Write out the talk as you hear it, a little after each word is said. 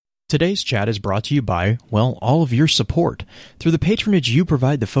Today's chat is brought to you by, well, all of your support. Through the patronage you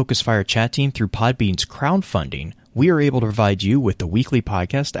provide the Focus Fire chat team through Podbean's crowdfunding, we are able to provide you with the weekly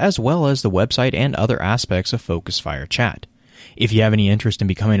podcast as well as the website and other aspects of Focus Fire chat. If you have any interest in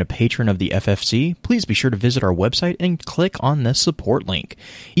becoming a patron of the FFC, please be sure to visit our website and click on the support link.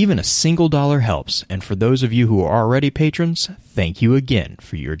 Even a single dollar helps, and for those of you who are already patrons, thank you again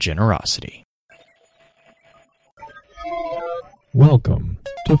for your generosity. Welcome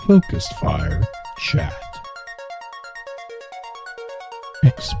to Focused Fire Chat.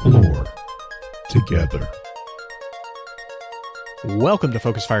 Explore together. Welcome to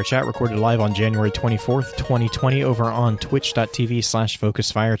Focus Fire Chat, recorded live on January 24th, 2020 over on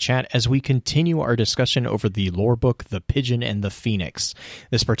twitch.tv/Focus Fire Chat as we continue our discussion over the lore book, The Pigeon and the Phoenix.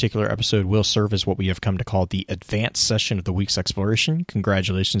 This particular episode will serve as what we have come to call the advanced session of the week's exploration.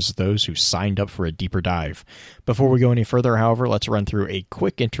 Congratulations to those who signed up for a deeper dive. Before we go any further, however, let's run through a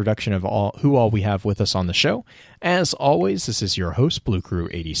quick introduction of who all we have with us on the show. As always, this is your host, Blue Crew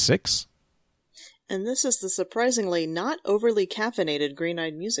 86. And this is the surprisingly not overly caffeinated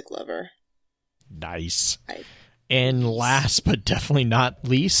Green-Eyed Music Lover. Nice. And last but definitely not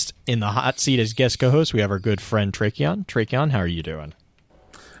least, in the hot seat as guest co-host, we have our good friend Tracheon. Tracheon, how are you doing?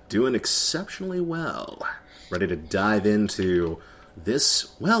 Doing exceptionally well. Ready to dive into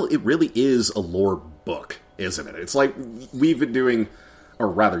this. Well, it really is a lore book, isn't it? It's like we've been doing, or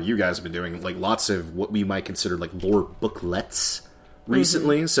rather you guys have been doing, like lots of what we might consider like lore booklets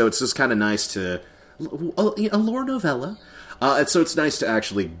recently. Mm-hmm. So it's just kind of nice to... a lore novella. And so it's nice to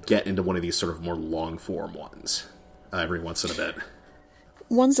actually get into one of these sort of more long-form ones every once in a bit.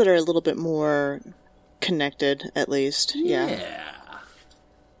 Ones that are a little bit more connected, at least. Yeah.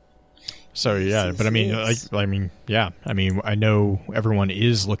 So, yeah, but I mean, I know everyone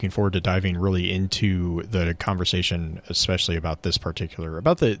is looking forward to diving really into the conversation, especially about this particular,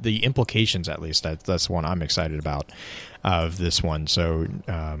 about the implications, at least. That's the one I'm excited about of this one. So,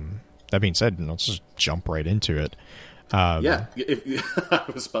 that being said, let's just jump right into it. I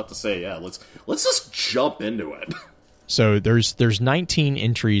was about to say, let's just jump into it. So there's 19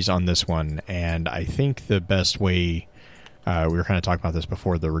 entries on this one, and I think the best way, we were kind of talking about this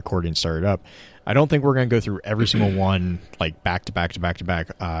before the recording started up, I don't think we're going to go through every single one like back to back to back to back.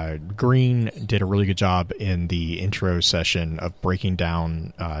 Green did a really good job in the intro session of breaking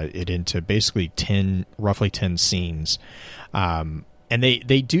down it into basically roughly 10 scenes. And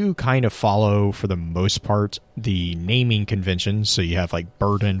they do kind of follow, for the most part, the naming conventions. So you have like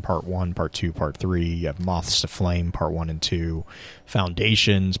Burden, Part 1, Part 2, Part 3. You have Moths to Flame, Part 1 and 2.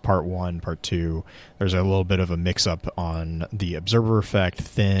 Foundations, Part 1, Part 2. There's a little bit of a mix-up on the Observer Effect,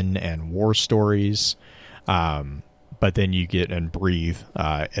 Thin, and War Stories. But then you get and Breathe.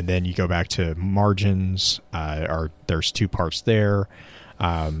 And then you go back to Margins. There's 2 parts there.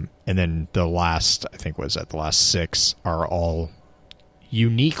 And then the last, I think was the last 6 are all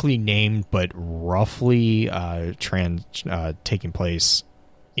uniquely named, but roughly taking place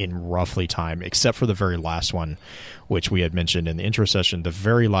in roughly time, except for the very last one, which we had mentioned in the intro session. The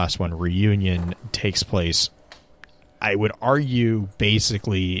very last one, Reunion, takes place, I would argue,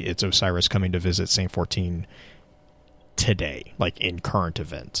 basically it's Osiris coming to visit Saint 14 today, like in current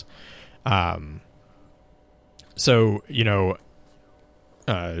event. So,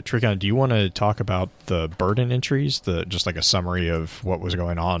 Tracheon, do you want to talk about the Burden entries, just like a summary of what was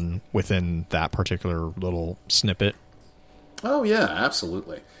going on within that particular little snippet? Oh, yeah,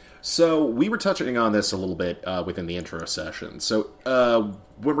 absolutely. So we were touching on this a little bit within the intro session. So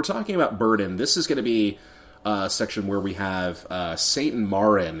when we're talking about Burden, this is going to be a section where we have Saint and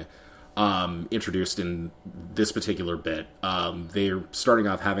Marin introduced in this particular bit. They're starting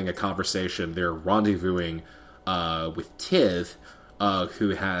off having a conversation. They're rendezvousing with Tiv, who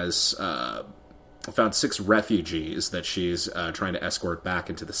has found 6 refugees that she's trying to escort back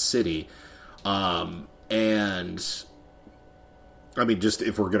into the city. And, I mean, just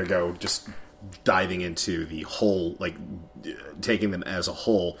if we're going to go just diving into the whole, like, taking them as a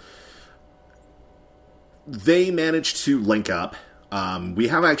whole, they managed to link up. We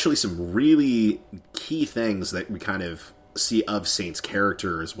have actually some really key things that we kind of see of Saint's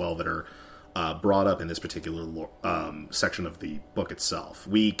character as well that are brought up in this particular section of the book itself.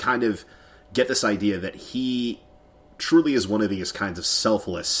 We kind of get this idea that he truly is one of these kinds of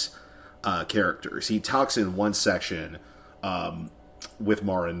selfless characters. He talks in one section with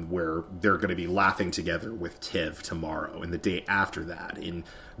Marin where they're going to be laughing together with Tiv tomorrow, and the day after that, in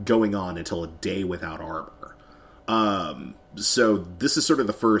going on until a day without armor. So this is sort of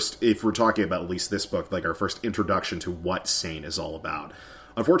the first, if we're talking about at least this book, like our first introduction to what Saint is all about.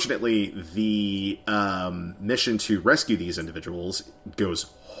 Unfortunately, the mission to rescue these individuals goes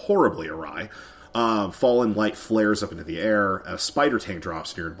horribly awry. Fallen light flares up into the air, a spider tank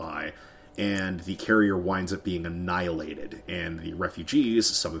drops nearby, and the carrier winds up being annihilated, and the refugees,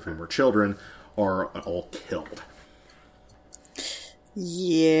 some of whom are children, are all killed.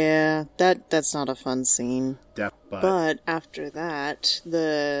 Yeah, that's not a fun scene. But But after that,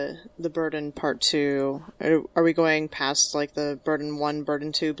 the Burden Part 2, are we going past, like, the Burden 1,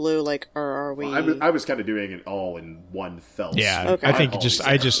 Burden 2 blue, like, or are we... I was kind of doing it all in one fell swoop. Yeah, Okay. I think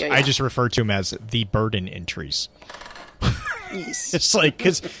I Yeah. just refer to them as the burden entries. Yes. It's like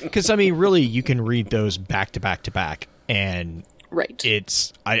because I mean, really, you can read those back to back to back, and Right.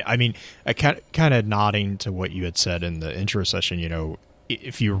 it's I mean, I kind of nodding to what you had said in the intro session. You know,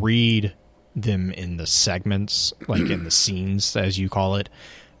 if you read them in the segments, like in the scenes as you call it,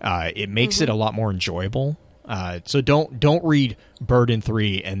 it makes it a lot more enjoyable. So don't read Burden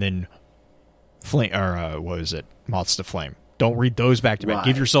 3 and then Flame, or what was it, Moths to Flame. Don't read those back to back. Right.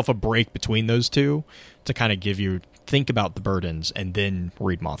 Give yourself a break between those two to kind of think about the burdens, and then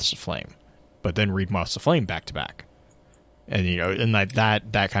read Moths to Flame. But then read Moths to Flame back to back. And you know, and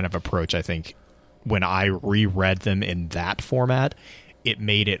that kind of approach, I think, when I reread them in that format, it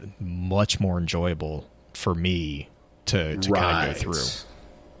made it much more enjoyable for me to kind of go through.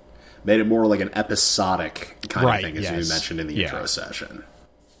 Made it more like an episodic kind of thing, as yes. you mentioned in the intro session.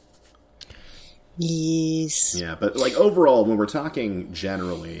 Yes. Yeah, but like overall, when we're talking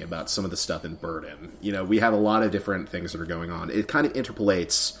generally about some of the stuff in Burden, you know, we have a lot of different things that are going on. It kind of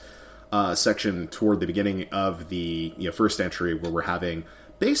interpolates section toward the beginning of the first entry, where we're having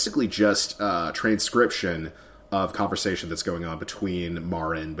basically just transcription of conversation that's going on between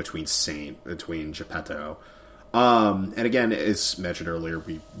Marin, between Saint, between Geppetto. And again, as mentioned earlier,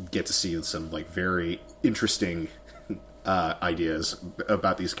 we get to see some like very interesting ideas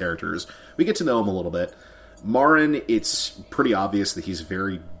about these characters. We get to know him a little bit. Marin, it's pretty obvious that he's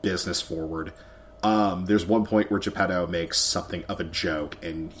very business forward. There's one point where Geppetto makes something of a joke,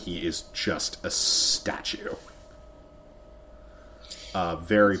 and he is just a statue.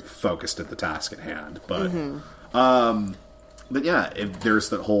 Very focused at the task at hand, but yeah, there's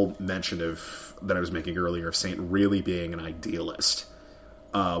that whole mention of that I was making earlier of Saint really being an idealist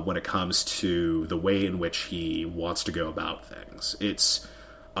when it comes to the way in which he wants to go about things. It's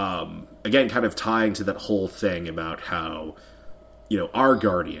again kind of tying to that whole thing about how our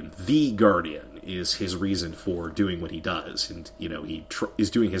Guardian, the Guardian, is his reason for doing what he does, and he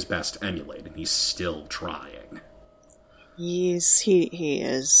is doing his best to emulate, and he's still trying. Yes, he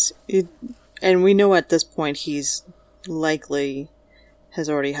is. And we know at this point he's likely has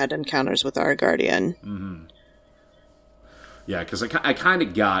already had encounters with our Guardian. Mm-hmm. Yeah, because I kind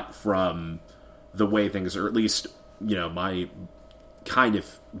of got from the way things, or at least, my kind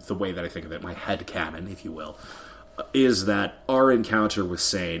of the way that I think of it, my headcanon, if you will, is that our encounter with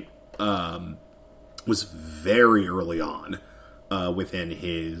Saint was very early on within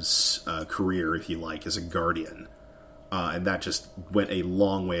his career, if you like, as a Guardian. And that just went a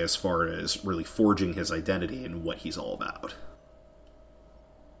long way as far as really forging his identity and what he's all about.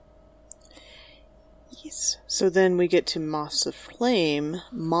 Yes. So then we get to Moths to Flame,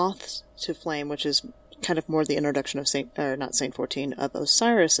 which is kind of more the introduction of not Saint 14, of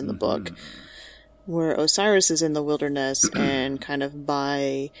Osiris in the book, where Osiris is in the wilderness and kind of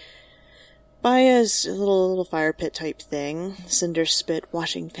by a little fire pit type thing, cinder spit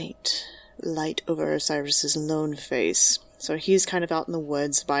washing faint light over Osiris's lone face. So he's kind of out in the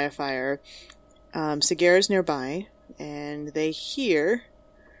woods by a fire. Sagira is nearby, and they hear,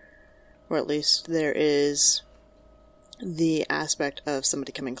 or at least there is the aspect of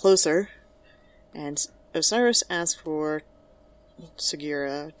somebody coming closer, and Osiris asks for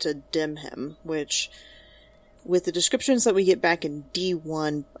Sagira to dim him, which, with the descriptions that we get back in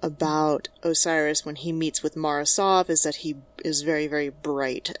D1 about Osiris when he meets with Marasov, is that he is very, very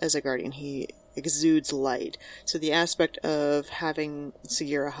bright as a Guardian. He exudes light. So the aspect of having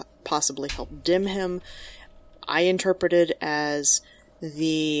Sagira possibly help dim him, I interpreted as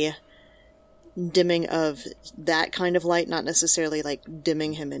the dimming of that kind of light, not necessarily like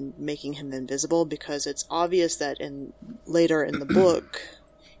dimming him and making him invisible, because it's obvious that later in the book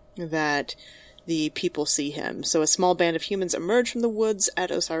that the people see him. So a small band of humans emerge from the woods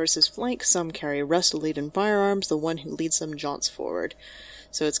at Osiris's flank. Some carry rest-laden firearms. The one who leads them jaunts forward.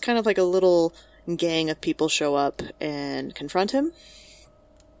 So it's kind of like a little gang of people show up and confront him.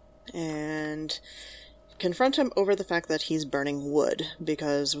 And confront him over the fact that he's burning wood,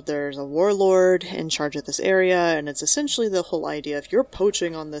 because there's a warlord in charge of this area, and it's essentially the whole idea of you're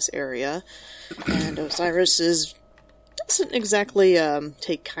poaching on this area, and Osiris is doesn't exactly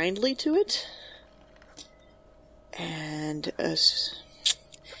take kindly to it. And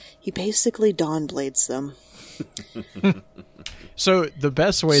he basically Dawnblades them. So the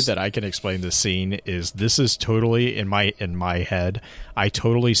best way that I can explain this scene is this is totally in my head. I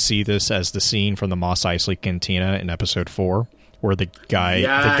totally see this as the scene from the Mos Eisley Cantina in episode 4, where the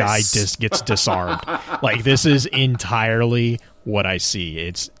guy gets disarmed. Like, this is entirely what I see.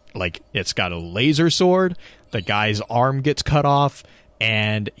 It's like it's got a laser sword. The guy's arm gets cut off,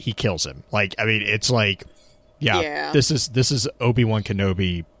 and he kills him. Like, I mean, it's like, yeah. This is Obi-Wan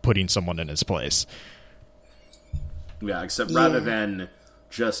Kenobi putting someone in his place. Yeah, except rather than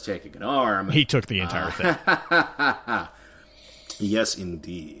just taking an arm, he took the entire thing. Yes,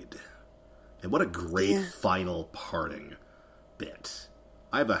 indeed. And what a great final parting bit.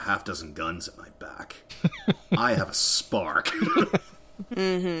 I have a half dozen guns at my back. I have a spark.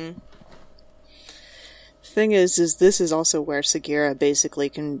 Mm-hmm. Thing is this is also where Sagira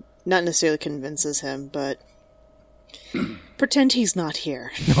basically not necessarily convinces him, but pretend he's not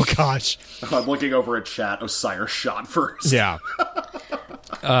here. Oh, gosh. I'm looking over at chat. Osiris shot first. Yeah.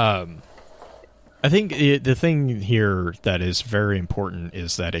 I think the thing here that is very important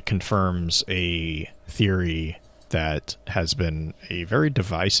is that it confirms a theory that has been a very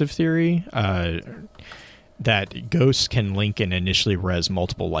divisive theory, that ghosts can link and initially res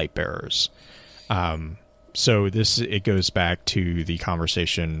multiple light bearers. So it goes back to the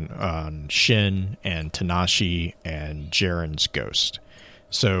conversation on Shin and Tanashi and Jaren's ghost.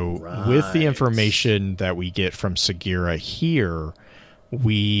 So with the information that we get from Sagira here,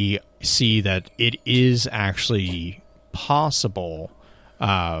 we see that it is actually possible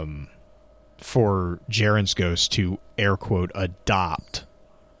for Jaren's ghost to, air quote, adopt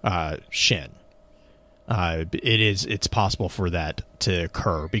Shin. It's possible for that to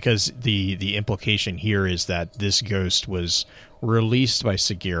occur, because the implication here is that this ghost was released by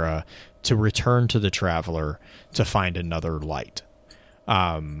Sagira to return to the Traveler to find another light.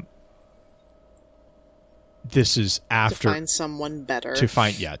 This is after to find someone better. To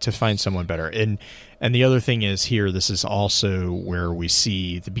find someone better. And the other thing is here, this is also where we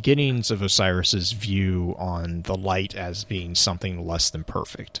see the beginnings of Osiris's view on the light as being something less than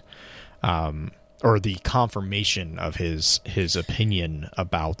perfect. Or the confirmation of his opinion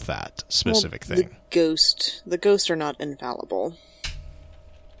about that specific thing. The ghosts are not infallible.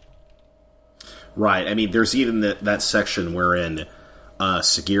 Right. I mean, there's even that section wherein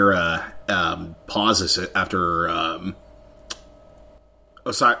Sagira pauses after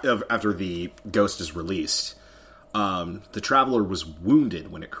after the ghost is released. The Traveler was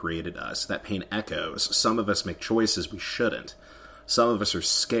wounded when it created us. That pain echoes. Some of us make choices we shouldn't. Some of us are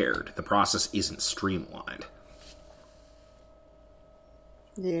scared. The process isn't streamlined.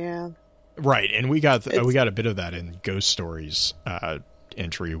 Yeah. Right, and we got a bit of that in Ghost Stories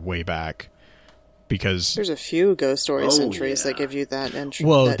entry way back, because there's a few Ghost Stories entries that give you that entry.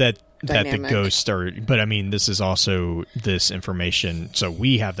 Well, that the ghosts are, but I mean, this is also this information. So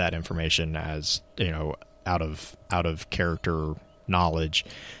we have that information as, you know, out of character knowledge.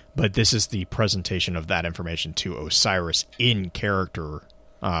 But this is the presentation of that information to Osiris in character,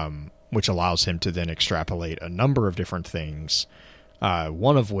 which allows him to then extrapolate a number of different things,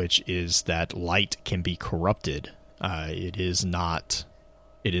 one of which is that light can be corrupted. It is not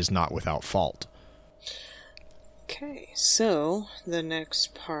without fault. Okay, so the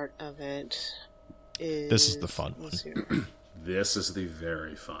next part of it is... This is the fun one. This is the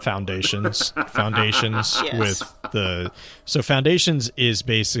very fun Foundations. one. Foundations Yes. with the... So Foundations is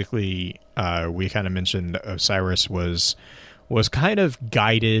basically, we kind of mentioned Osiris was kind of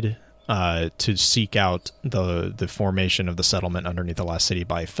guided to seek out the formation of the settlement underneath the Last City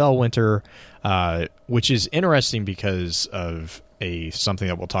by Fellwinter, which is interesting because of something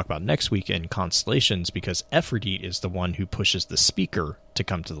that we'll talk about next week in Constellations, because Ephrodite is the one who pushes the Speaker to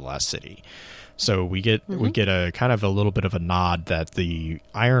come to the Last City. So we get a kind of a little bit of a nod that the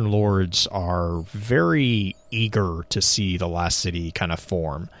Iron Lords are very eager to see the Last City kind of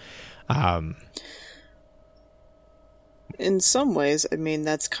form. In some ways, I mean,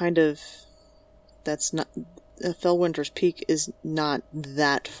 that's not... Fellwinter's Peak is not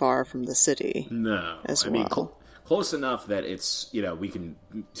that far from the city. No. As I mean, well. close enough that it's, you know, we can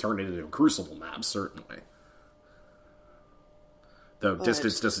turn it into a Crucible map, certainly. Though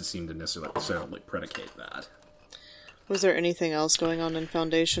distance doesn't seem to necessarily predicate that. Was there anything else going on in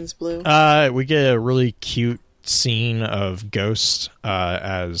Foundations, Blue? We get a really cute scene of Ghost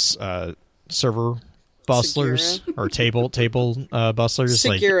as server bustlers or table bustlers.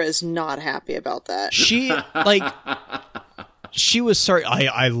 Sagira is not happy about that. She was sorry.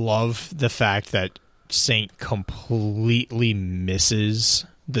 I love the fact that Saint completely misses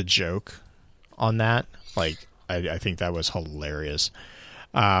the joke on that. Like, I think that was hilarious.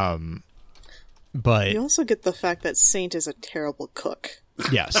 But You also get the fact that Saint is a terrible cook.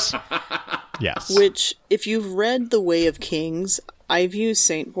 yes. Yes. Which, if you've read The Way of Kings, I view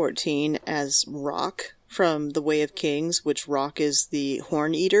Saint 14 as Rock from The Way of Kings, which Rock is the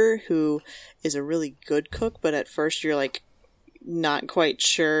horn eater who is a really good cook, but at first you're like not quite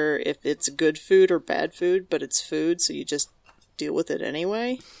sure if it's good food or bad food, but it's food, so you just deal with it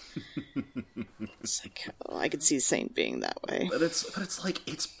anyway. It's like, oh, I could see Saint being that way. But it's like,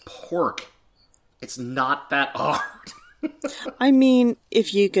 it's pork. It's not that hard. I mean,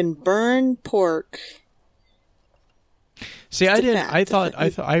 if you can burn pork. See, I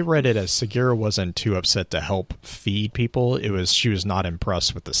read it as Sagira wasn't too upset to help feed people. She was not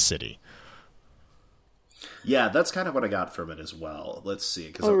impressed with the city. Yeah, that's kind of what I got from it as well. Let's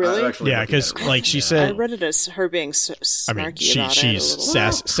see. Oh, really? Yeah, because like she said, I read it as her being snarky about she's it a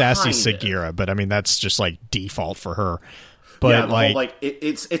little. sassy Sagira, but I mean that's just like default for her. But yeah,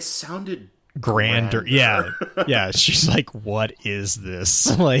 it sounded grander. Yeah. She's like, what is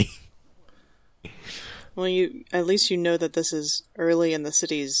this? Like, well, at least you know that this is early in the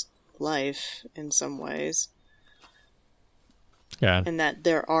city's life in some ways. Yeah, and that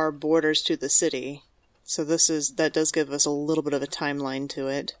there are borders to the city. So that does give us a little bit of a timeline to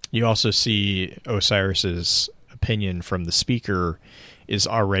it. You also see Osiris's opinion from the speaker is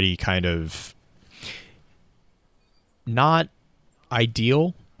already kind of not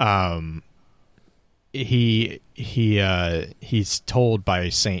ideal. He's told by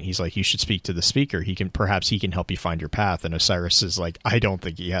Saint, he's like, you should speak to the speaker. Perhaps he can help you find your path. And Osiris is like, I don't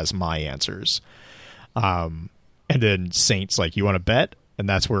think he has my answers. And then Saint's like, you want to bet? And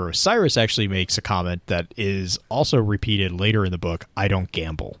that's where Osiris actually makes a comment that is also repeated later in the book. I don't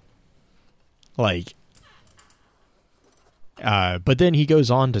gamble. Like, but then he goes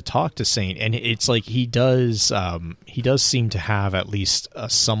on to talk to Saint, and it's like he does seem to have at least a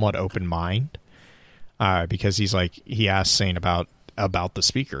somewhat open mind, because he's like, he asks Saint about the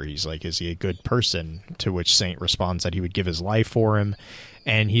speaker. He's like, is he a good person? To which Saint responds that he would give his life for him,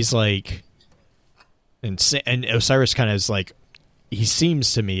 and he's like, and Osiris kind of is like, he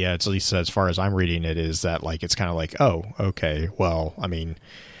seems to me, at least as far as I'm reading it, is that like it's kind of like, oh, okay, well, I mean,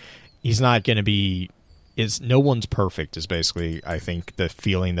 he's not going to be. No one's perfect is basically, I think, the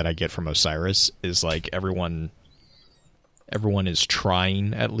feeling that I get from Osiris is like everyone is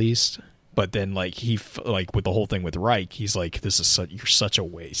trying at least, but then like with the whole thing with Reich, he's like, you're such a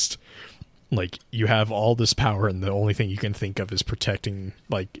waste. Like, you have all this power and the only thing you can think of is protecting,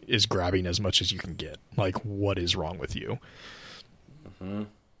 like, is grabbing as much as you can get. Like, what is wrong with you? Mm-hmm.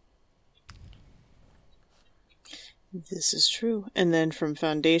 This is true. And then from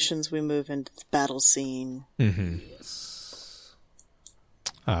Foundations, we move into the battle scene. Mm-hmm. Yes.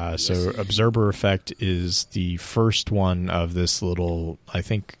 So Observer Effect is the first one of this little, I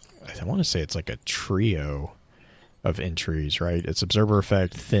want to say it's like a trio of entries, right? It's Observer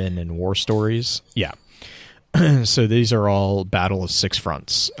Effect, Thin, and War Stories. Yeah. So these are all Battle of Six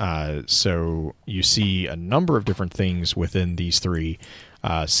Fronts. So you see a number of different things within these three.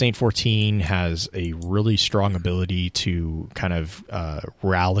 Saint 14 has a really strong ability to kind of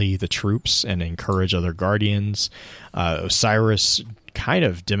rally the troops and encourage other guardians. Osiris kind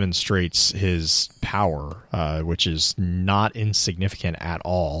of demonstrates his power, which is not insignificant at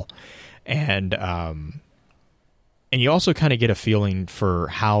all. And you also kind of get a feeling for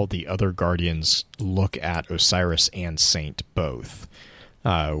how the other guardians look at Osiris and Saint both,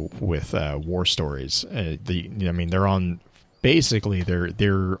 with War Stories. They're on. Basically,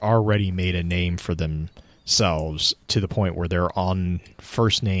 they're already made a name for themselves to the point where they're on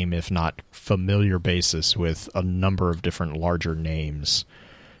first name, if not familiar basis, with a number of different larger names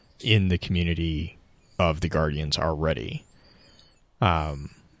in the community of the Guardians already. The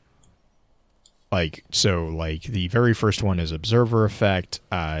very first one is Observer Effect.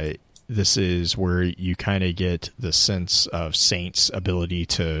 This is where you kind of get the sense of Saint's ability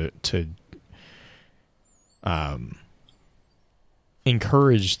to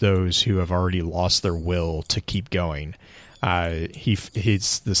encourage those who have already lost their will to keep going.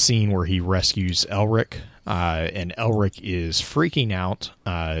 It's the scene where he rescues Elric, and Elric is freaking out.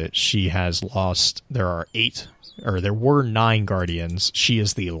 She has lost. There were 9 guardians. She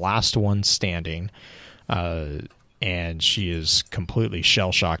is the last one standing, and she is completely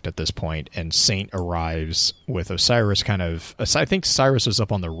shell-shocked at this point. And Saint arrives with Osiris I think Cyrus was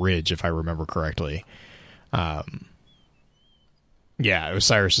up on the ridge, if I remember correctly. Yeah,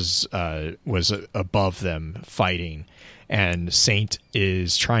 Osiris was above them fighting, and Saint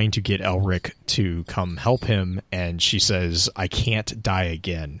is trying to get Elric to come help him, and she says, "I can't die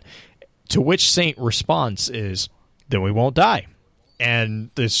again." To which Saint responds is, "Then we won't die." And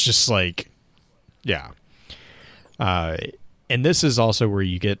it's just like, yeah. And this is also where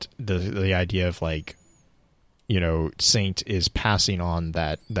you get the idea of, like, you know, Saint is passing on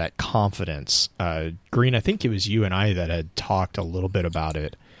that confidence. Green, I think it was you and I that had talked a little bit about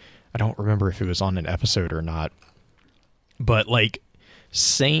it. I don't remember if it was on an episode or not. But, like,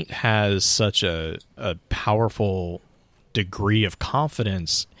 Saint has such a powerful degree of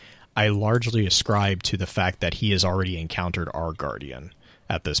confidence, I largely ascribe to the fact that he has already encountered our Guardian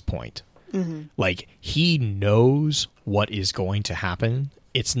at this point. Mm-hmm. Like, he knows what is going to happen.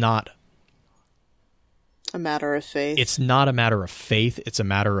 It's not a matter of faith. It's not a matter of faith. It's a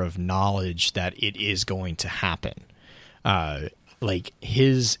matter of knowledge that it is going to happen. Like,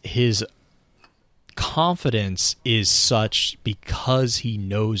 his confidence is such because he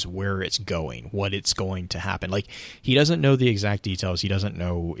knows where it's going, what it's going to happen. Like, he doesn't know the exact details. He doesn't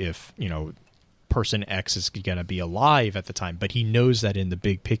know if, you know, person X is going to be alive at the time, but he knows that in the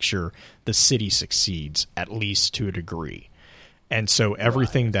big picture, the city succeeds, at least to a degree. And so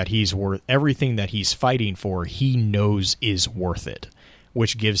everything that he's fighting for, he knows is worth it,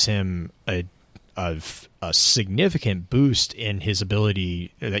 which gives him a significant boost in his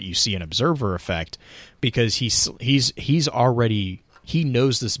ability that you see an observer effect, because he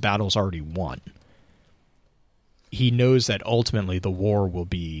knows this battle's already won. He knows that ultimately the war will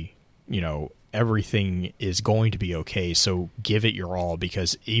be, you know, everything is going to be okay. So give it your all,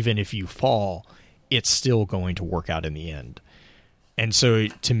 because even if you fall, it's still going to work out in the end. And so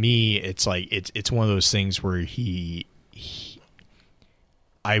to me, it's like, it's one of those things where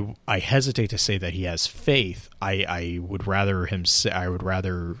I hesitate to say that he has faith. I would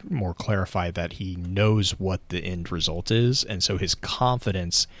rather more clarify that he knows what the end result is, and so his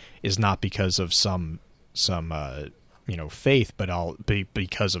confidence is not because of some faith, but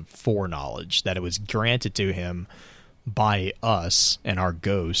because of foreknowledge that it was granted to him by us and our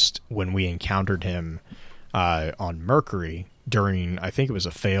ghost when we encountered him on Mercury during, I think it was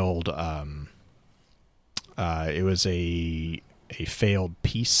a failed failed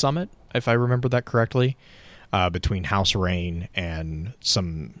peace summit, if I remember that correctly, between House Rain and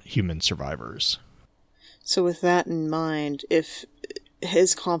some human survivors. So with that in mind, if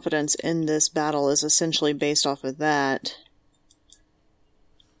his confidence in this battle is essentially based off of that,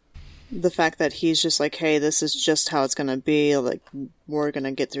 the fact that he's just like, hey, this is just how it's going to be, like, we're going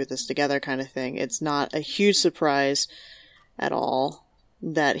to get through this together kind of thing, it's not a huge surprise at all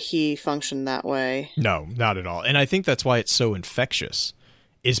that he functioned that way. No, not at all. And I think that's why it's so infectious,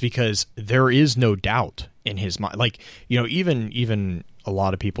 is because there is no doubt in his mind. Like, you know, even a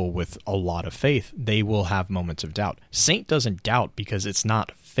lot of people with a lot of faith, they will have moments of doubt. Saint doesn't doubt because it's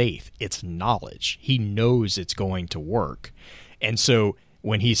not faith, it's knowledge. He knows it's going to work. And so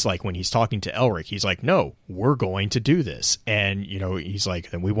when he's talking to Elric, he's like, no, we're going to do this. And, you know, he's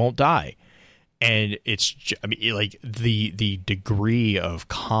like, then we won't die. And it's, I mean, like, the degree of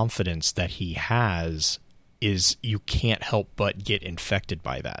confidence that he has is, you can't help but get infected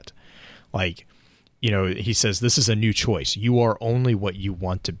by that. Like, you know, he says, this is a new choice. You are only what you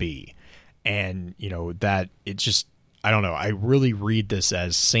want to be. And, you know, that it just, I don't know. I really read this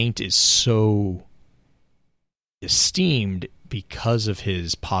as Saint is so esteemed because of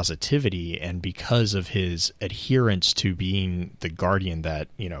his positivity and because of his adherence to being the guardian that,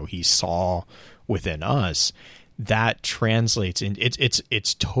 you know, he saw within us. That translates in,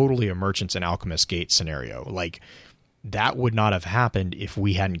 it's totally a Merchants and Alchemist Gate scenario. Like, that would not have happened if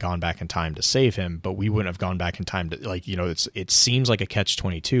we hadn't gone back in time to save him, but we wouldn't have gone back in time to, like, you know, it seems like a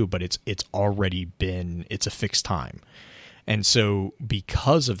catch-22, but it's already been, it's a fixed time. And so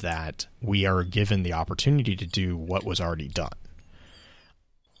because of that, we are given the opportunity to do what was already done.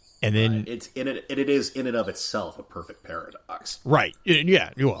 And then it is in and of itself a perfect paradox. Right. Yeah.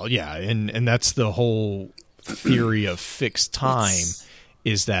 Well, yeah. And that's the whole theory of fixed time,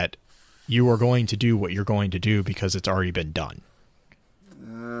 is that you are going to do what you're going to do because it's already been done.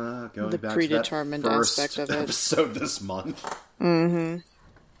 Going the back predetermined to that first aspect of it. episode this month. Mm-hmm.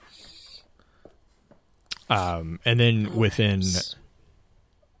 And then within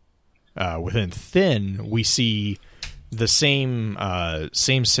Thin, we see the same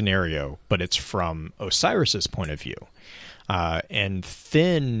scenario, but it's from Osiris's point of view. And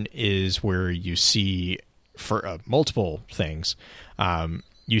Thin is where you see, for multiple things,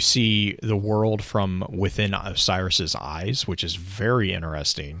 you see the world from within Osiris's eyes, which is very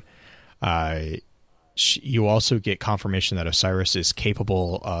interesting. you also get confirmation that Osiris is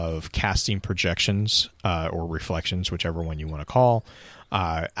capable of casting projections or reflections, whichever one you want to call,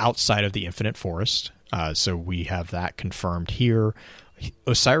 outside of the Infinite Forest. So we have that confirmed here.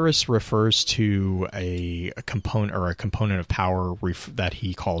 Osiris refers to a component of power that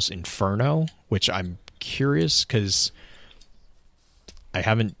he calls Inferno, which I'm curious because I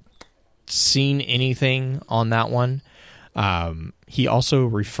haven't seen anything on that one. He also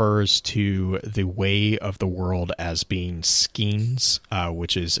refers to the way of the world as being skeins,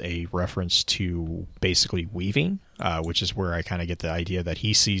 which is a reference to basically weaving, which is where I kind of get the idea that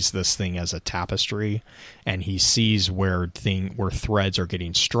he sees this thing as a tapestry, and he sees where threads are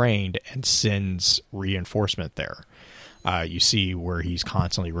getting strained and sends reinforcement there. You see where he's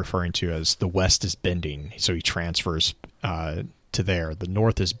constantly referring to as the West is bending, so he transfers to there. The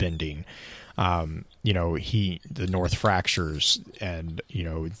North is bending. The North fractures, and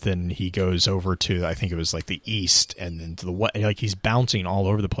then he goes over to, I think it was like the East, and then to the West. Like, he's bouncing all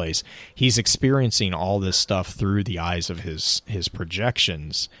over the place. He's experiencing all this stuff through the eyes of his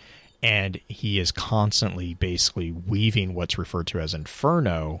projections, and he is constantly basically weaving what's referred to as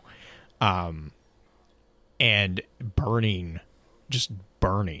Inferno, and burning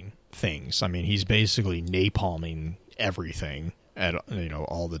things. I mean, he's basically napalming everything at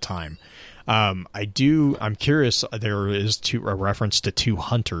all the time. I'm curious. There is a reference to two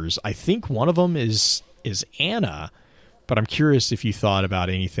hunters. I think one of them is Anna, but I'm curious if you thought about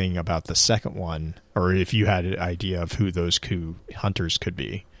anything about the second one, or if you had an idea of who those two hunters could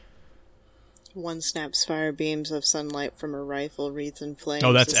be. One snaps fire beams of sunlight from her rifle, wreathed in flames.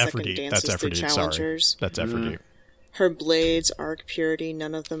 Oh, that's The second Ephrodite. dances That's through Ephrodite. challengers. Sorry, that's Ephrodite. Her blades arc purity.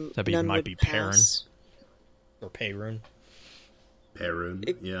 None of them. None might would be pass. Or Perun.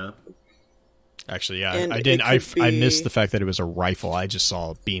 Perun, yeah. Actually, yeah, And I didn't. it could I be- missed the fact that it was a rifle. I just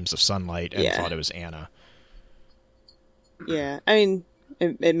saw beams of sunlight and Yeah. thought it was Anna. Yeah, I mean,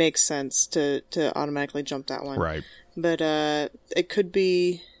 it makes sense to automatically jump that one, Right. But it could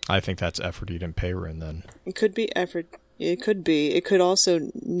be. I think that's Ephrodite and Perun then. It could be effort. It could be. It could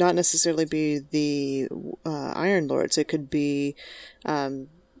also not necessarily be the Iron Lords. It could be, what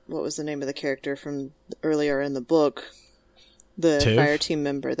was the name of the character from earlier in the book? The Tiv? fire team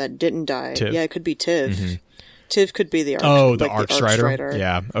member that didn't die. Tiv. Yeah, it could be Tiv. Mm-hmm. Tiv could be the Arc. Oh, the like Arcstrider?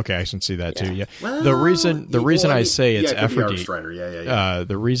 Yeah, okay, I can see that too. Yeah. Well, the reason I say it's it could be Ephrodite, Arcstrider, yeah.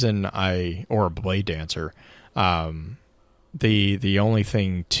 the reason or a Blade Dancer, the only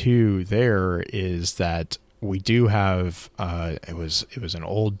thing too there is that we do have it was an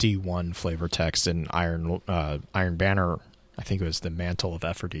old D1 flavor text in Iron Banner. I think it was the Mantle of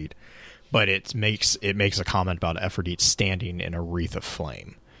Ephrodite, but it makes a comment about Ephrodite standing in a wreath of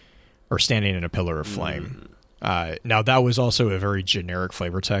flame, or standing in a pillar of flame. Now that was also a very generic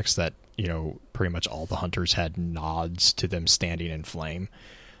flavor text that pretty much all the hunters had nods to them standing in flame.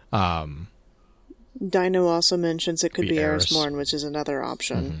 Dino also mentions it could be Eris. Eris Morn, which is another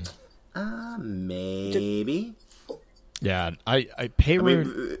option. Maybe. Yeah,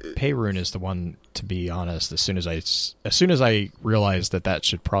 Perun is the one, to be honest. As soon as I realized that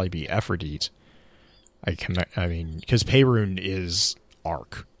should probably be Ephrodite, because Perun is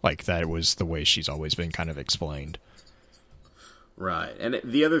Arc, like that was the way she's always been kind of explained. Right. And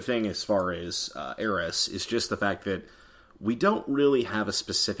the other thing as far as Eris is just the fact that we don't really have a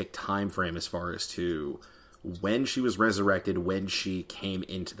specific time frame as far as to when she was resurrected, when she came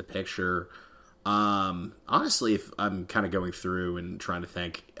into the picture. Honestly, if I'm kind of going through and trying to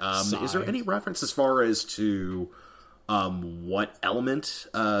think, is there any reference as far as to what element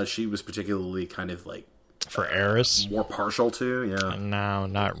she was particularly kind of like For Eris? more partial to? Yeah. No,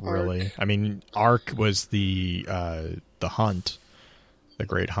 not really. I mean, Arc was the hunt, the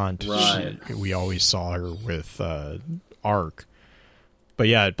Great Hunt. Right. We always saw her with Arc. But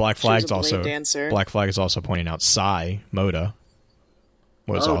yeah, Black She was Flag's a blade also dancer. Black Flag is also pointing out Sai Moda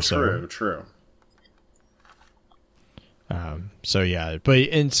was also true. So yeah,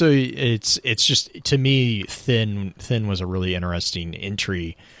 so it's just, to me, Thin was a really interesting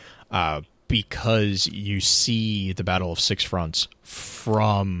entry because you see the Battle of Six Fronts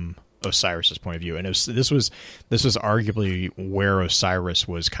from Osiris's point of view, and this was arguably where Osiris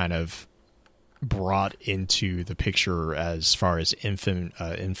was kind of brought into the picture as far as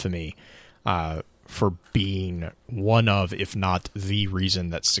infamy for being one of, if not the reason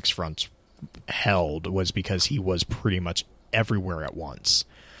that Six Fronts held, was because he was pretty much everywhere at once.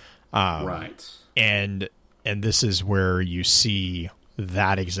 Right. And this is where you see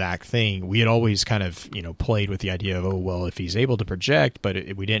that exact thing. We had always kind of, played with the idea of, oh, well, if he's able to project, but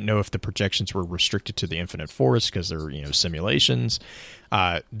we didn't know if the projections were restricted to the Infinite Forest because they're, simulations.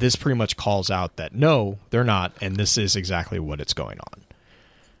 This pretty much calls out that no, they're not, and this is exactly what it's going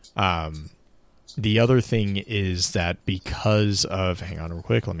on. The other thing is that because of, hang on real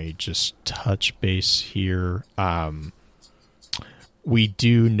quick, let me just touch base here. We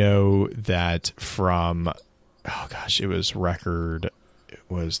do know that from, oh gosh, it was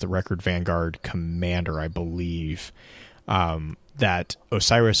the Record Vanguard Commander, I believe, that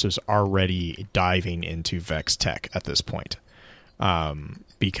Osiris was already diving into Vex Tech at this point.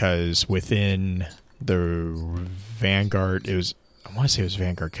 Because within the Vanguard, I want to say it was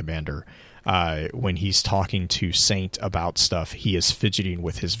Vanguard Commander, when he's talking to Saint about stuff, he is fidgeting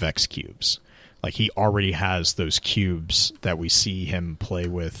with his Vex cubes. Like, he already has those cubes that we see him play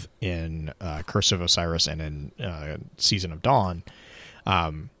with in Curse of Osiris and in Season of Dawn.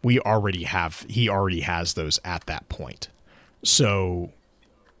 He already has those at that point. So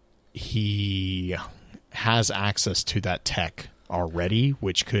he has access to that tech already,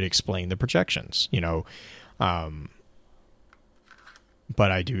 which could explain the projections, but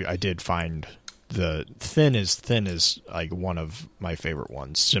I did find the thin is like one of my favorite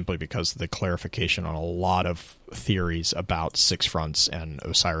ones, simply because of the clarification on a lot of theories about Six Fronts and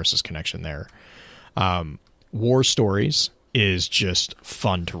Osiris's connection there. War Stories is just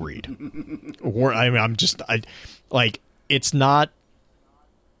fun to read. It's not.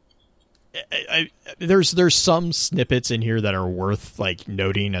 There's some snippets in here that are worth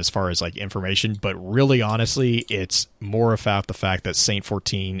noting as far as information, but really honestly, it's more about the fact that Saint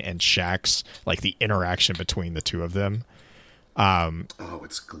 14 and Shaxx, the interaction between the two of them.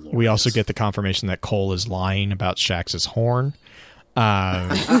 It's glorious. We also get the confirmation that Cole is lying about Shaxx's horn,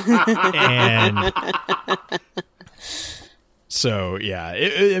 and so yeah,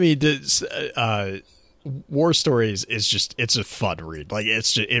 War Stories is it's a fun read.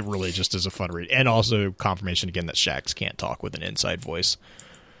 It really just is a fun read. And also confirmation again that Shaxx can't talk with an inside voice.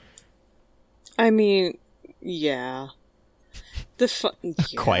 I mean, yeah.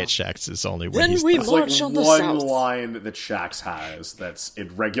 Quiet Shaxx is only when then he's we talking. march on the one south. line that Shaxx has that's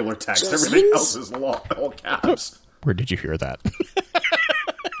in regular text. Just Everything hints. else is all caps. Where did you hear that?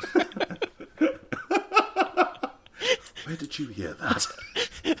 Where did you hear that?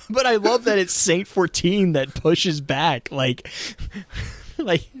 But I love that it's Saint 14 that pushes back, because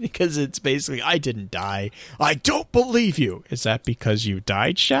it's basically, I didn't die. I don't believe you. Is that because you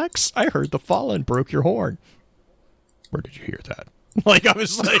died, Shaxx? I heard the Fallen broke your horn. Where did you hear that?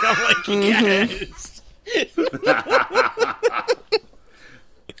 Yes. It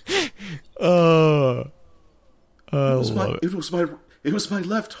was my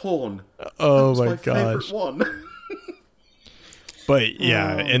left horn. Oh It was my my gosh. favorite one. But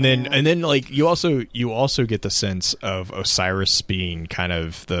yeah, and then you also get the sense of Osiris being kind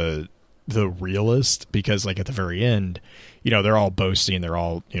of the realist, because at the very end, they're all boasting, they're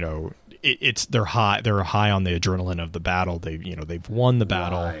all they're high on the adrenaline of the battle. They've won the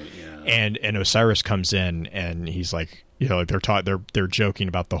battle, Right, yeah. and Osiris comes in and he's they're joking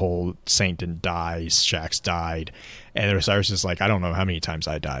about the whole Saint didn't die, Shaxx died, and Osiris is I don't know how many times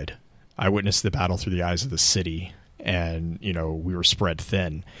I died. I witnessed the battle through the eyes of the city, and we were spread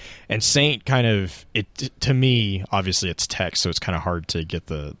thin. And Saint kind of, to me, obviously it's text, so it's kind of hard to get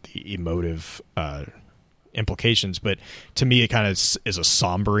the emotive implications, but to me it kind of is a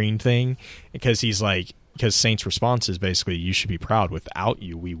sombering thing, because because Saint's response is basically, you should be proud, without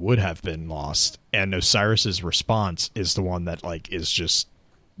you we would have been lost. And Osiris's response is the one that is just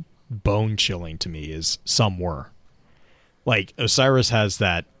bone chilling to me, is some were. Osiris has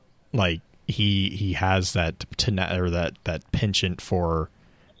that he has that penchant for,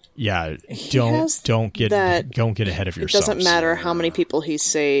 don't get ahead of yourself. It doesn't matter how many people he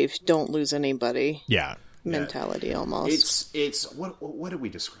saved, don't lose anybody. Yeah. Mentality almost. It's what do we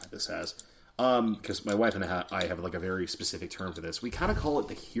describe this as? Because my wife and I have a very specific term for this. We kind of call it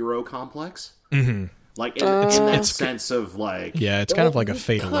the hero complex. Mm-hmm. In that sense of it's kind of like a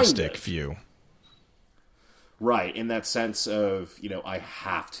fatalistic view. Right, in that sense of, I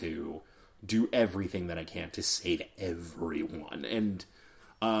have to do everything that I can to save everyone. And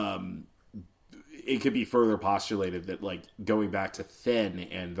it could be further postulated that, going back to Thin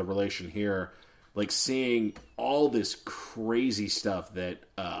and the relation here, seeing all this crazy stuff that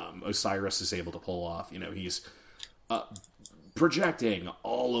Osiris is able to pull off. He's projecting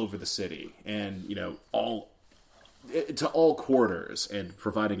all over the city and, to all quarters and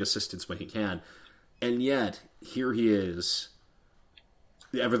providing assistance when he can. And yet, here he is,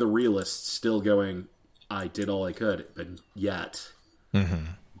 ever the realist, still going, I did all I could, but yet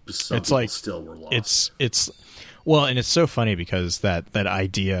Some It's people like still were lost. it's well, and it's so funny because that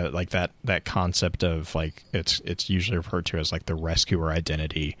idea, like that concept of like it's usually referred to as like the rescuer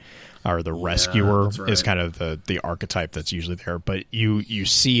identity, or the rescuer that's right. is kind of the archetype that's usually there. But you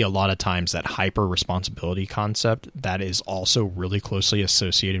see a lot of times that hyper responsibility concept that is also really closely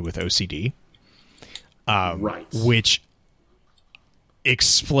associated with OCD, Right. which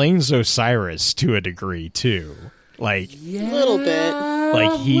explains Osiris to a degree too. Like A little bit.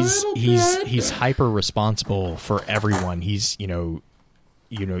 like he's hyper responsible for everyone. He's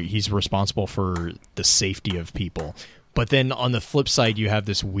he's responsible for the safety of people. But then on the flip side, you have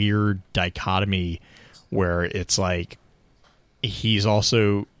this weird dichotomy where it's like he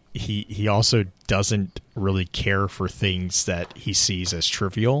also doesn't really care for things that he sees as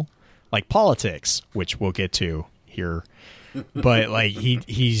trivial, like politics, which we'll get to here. But like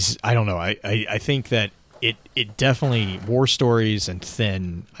he's I don't know. I think that it definitely, War Stories and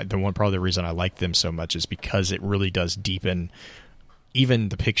Thin, probably the reason I like them so much is because it really does deepen even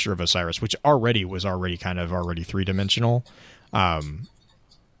the picture of Osiris, which was already kind of three-dimensional.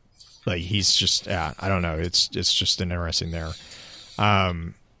 Like he's just, I don't know. It's just interesting there.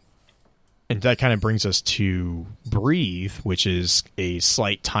 And that kind of brings us to Breathe, which is a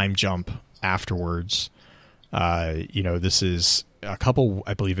slight time jump afterwards. This is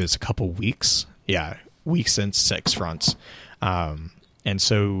I believe it's a couple weeks. Yeah. Weeks since Six Fronts. And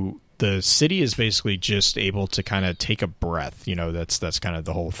so the city is basically just able to kind of take a breath. That's kind of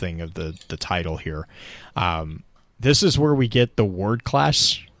the whole thing of the title here. This is where we get the word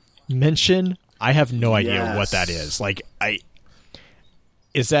clash mention. I have no idea what that is. Like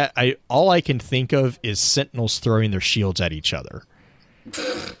all I can think of is Sentinels throwing their shields at each other.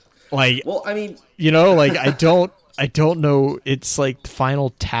 Like, well, I mean, like I don't know. It's like the final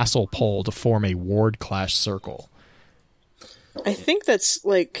tassel pole to form a ward clash circle. I think that's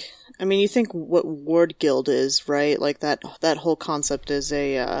like, I mean, you think what Ward Guild is, right? Like that whole concept is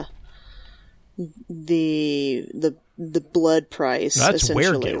the blood price. That's essentially,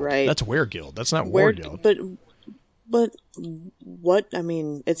 Wereguild, right? That's Wereguild. That's not Ward Guild. But what, I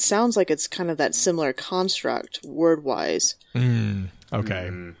mean, it sounds like it's kind of that similar construct word wise.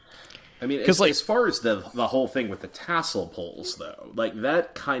 Okay. I mean, as far as the whole thing with the tassel poles, though, like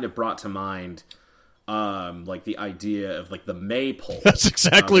that kind of brought to mind, like the idea of like the maypole. That's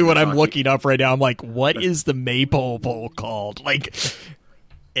exactly what I'm looking up right now. I'm like, what is the maypole pole called? Like,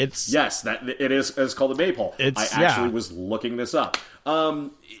 it's it's called a maypole. I actually was looking this up.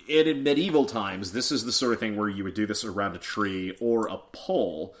 In medieval times, this is the sort of thing where you would do this around a tree or a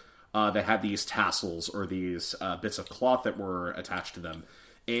pole that had these tassels or these bits of cloth that were attached to them.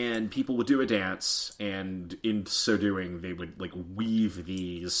 And people would do a dance, and in so doing, they would like weave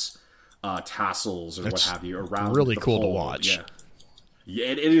these tassels or what have you around. Really the cool pole. to watch. Yeah,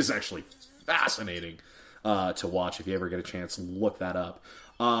 it is actually fascinating to watch if you ever get a chance. Look that up.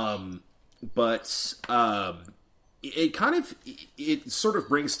 It sort of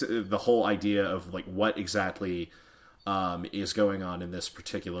brings to the whole idea of like what exactly is going on in this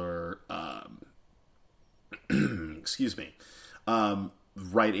particular. Excuse me.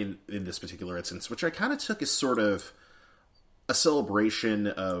 Right in this particular instance, which I kind of took as sort of a celebration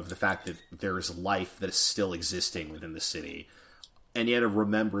of the fact that there is life that is still existing within the city, and yet a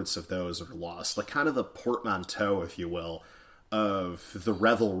remembrance of those that are lost, like kind of the portmanteau, if you will, of the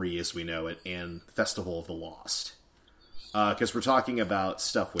revelry as we know it and Festival of the Lost. Because we're talking about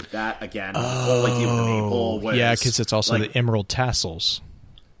stuff with that again. The whole idea of the maple was, yeah, because it's also the emerald tassels.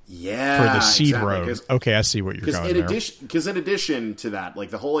 Yeah, for the seed exactly. road. Okay, I see what you're going there. Because in addition to that, like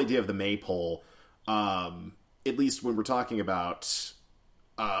the whole idea of the maypole, at least when we're talking about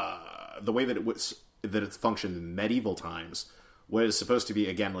the way that it functioned in medieval times, was supposed to be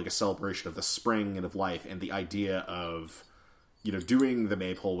again like a celebration of the spring and of life, and the idea of doing the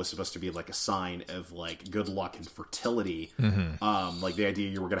maypole was supposed to be like a sign of like good luck and fertility, like the idea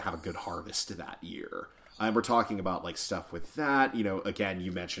you were going to have a good harvest that year. And we're talking about like stuff with that. Again,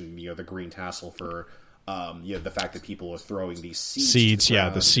 you mentioned the green tassel for the fact that people are throwing these seeds.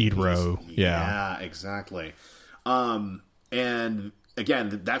 The seed row. Yeah, exactly. And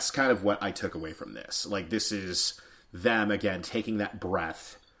again, that's kind of what I took away from this. Like this is them again taking that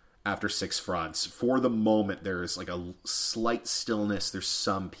breath after Six Fronts. For the moment, there's like a slight stillness. There's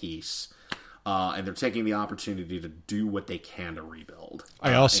some peace. And they're taking the opportunity to do what they can to rebuild.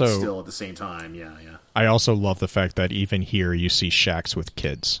 I also and still at the same time, yeah. I also love the fact that even here you see shacks with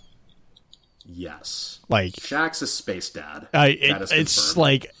kids. Yes. Like Shax's space dad. It's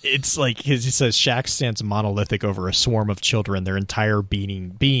like he says Shax stands monolithic over a swarm of children, their entire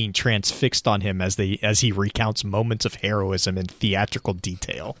being transfixed on him as he recounts moments of heroism in theatrical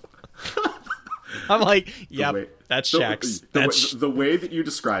detail. I'm like, yep, that's Shax. The way that you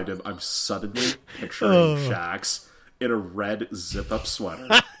described him, I'm suddenly picturing Shax in a red zip-up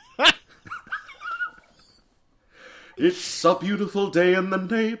sweater. It's a beautiful day in the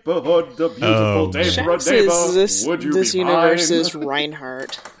neighborhood, a beautiful day for a neighbor. Would you this be universe's mine?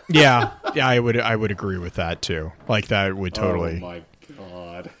 Reinhardt. Yeah, I would agree with that too. Like that would totally. Oh my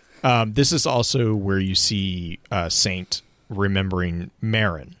god. This is also where you see Saint remembering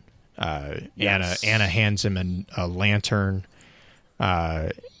Marin. Yes. Anna hands him a lantern,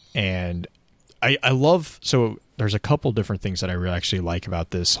 and I love. So there's a couple different things that I really actually like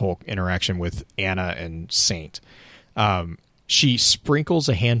about this whole interaction with Anna and Saint. She sprinkles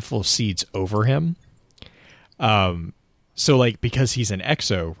a handful of seeds over him. So like, because he's an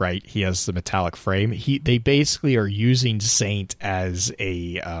exo, right? He has the metallic frame. They basically are using Saint as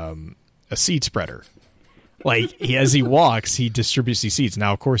a seed spreader. Like as he walks, he distributes these seeds.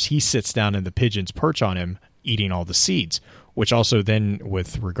 Now, of course, he sits down and the pigeons perch on him, eating all the seeds, which also then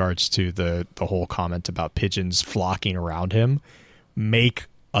with regards to the whole comment about pigeons flocking around him make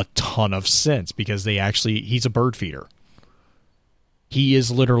a ton of sense because he's a bird feeder. He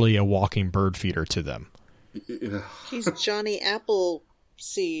is literally a walking bird feeder to them. He's Johnny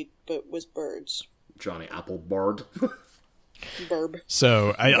Appleseed, but with birds. Johnny Applebard. Burb.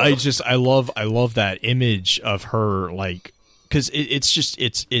 So I love that image of her, like, because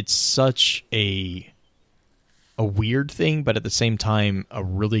it's such a weird thing, but at the same time a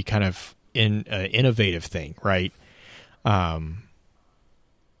really kind of innovative thing, right?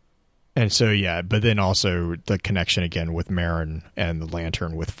 And so yeah, but then also the connection again with Marin and the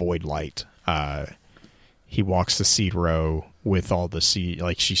lantern with Void Light. He walks the seed row with all the seed,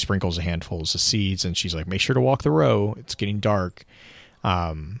 like she sprinkles a handful of seeds, and she's like, "Make sure to walk the row. It's getting dark."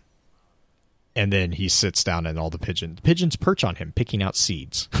 And then he sits down, and all the pigeons perch on him, picking out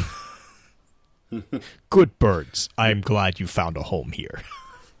seeds. Good birds. I'm glad you found a home here.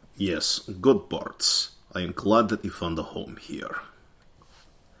 Yes, good birds. I am glad that you found a home here.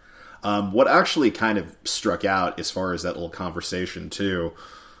 What actually kind of struck out as far as that little conversation too,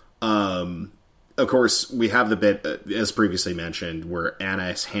 of course, we have the bit, as previously mentioned, where Anna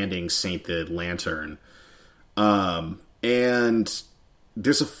is handing Saint the lantern. And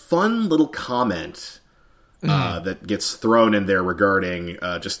there's a fun little comment that gets thrown in there regarding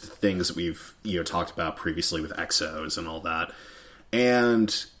just the things that we've talked about previously with exos and all that.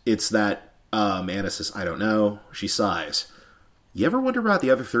 And it's that Anna says, "I don't know." She sighs. "You ever wonder about the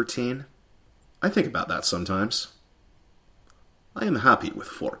other 13? I think about that sometimes. I am happy with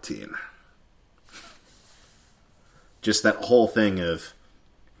 14. Just that whole thing of,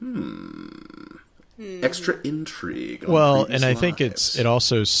 extra intrigue. Well, and I think it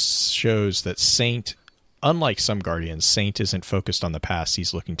also shows that Saint, unlike some Guardians, Saint isn't focused on the past.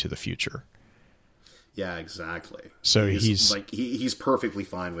 He's looking to the future. Yeah, exactly. So he's perfectly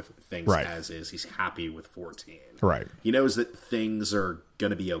fine with things right. as is. He's happy with 14. Right. He knows that things are going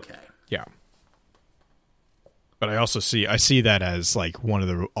to be okay. Yeah. But I see that as like one of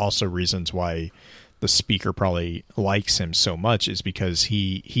the also reasons why the speaker probably likes him so much is because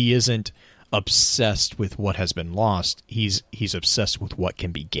he isn't obsessed with what has been lost. He's obsessed with what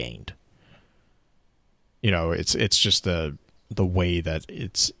can be gained. It's just the way that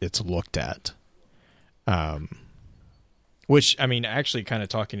it's looked at. Which, I mean, actually kind of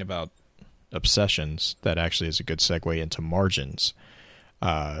talking about obsessions, that actually is a good segue into Margins.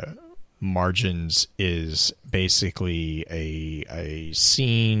 Margins is basically a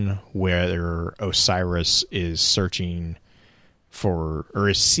scene where Osiris is searching for, or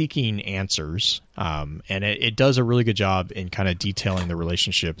is seeking answers. And it does a really good job in kind of detailing the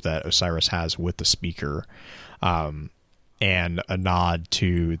relationship that Osiris has with the speaker. And a nod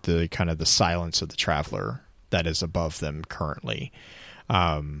to the kind of the silence of the traveler that is above them currently.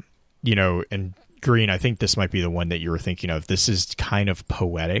 And Green, I think this might be the one that you were thinking of. This is kind of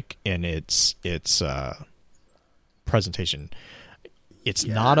poetic in its presentation. It's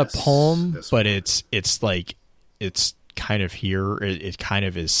not a poem, but it's kind of here. It kind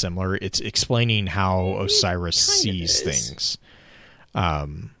of is similar. It's explaining how Osiris sees things.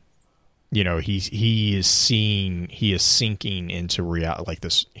 He is sinking into reality like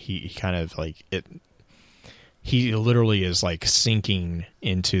this. He kind of like it. He literally is like sinking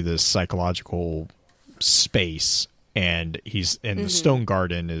into this psychological space, and he's in the Stone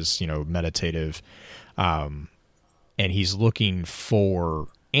Garden is meditative, and he's looking for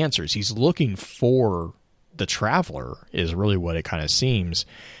answers. He's looking for the traveler, is really what it kind of seems,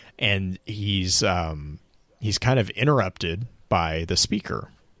 and he's kind of interrupted by the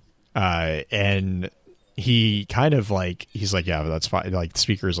speaker, and he kind of like, he's like, yeah, that's fine. Like, the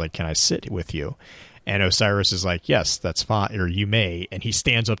speaker is like, can I sit with you? And Osiris is like, yes, that's fine, or you may. And he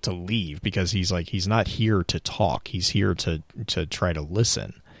stands up to leave because he's like, he's not here to talk. He's here to try to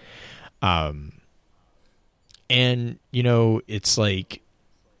listen. And, you know, it's like,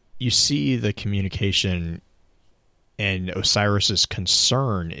 you see the communication, and Osiris's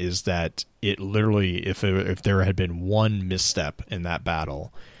concern is that it literally, if there had been one misstep in that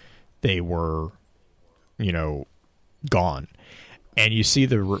battle, they were, you know, gone. And you see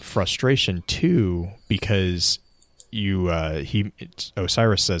the frustration too, because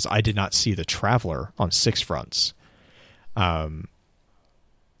Osiris says, I did not see the traveler on 6 fronts. And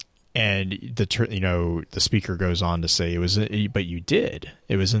the speaker goes on to say, but you did.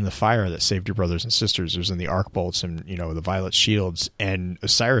 It was in the fire that saved your brothers and sisters. It was in the arc bolts and, you know, the violet shields. And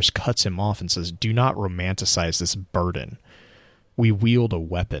Osiris cuts him off and says, do not romanticize this burden. We wield a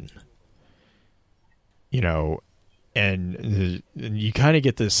weapon. You know, and you kind of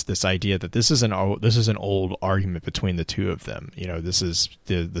get this idea that this is an old argument between the two of them. You know, this is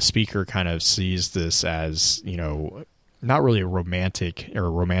the speaker kind of sees this as, you know, not really a romantic or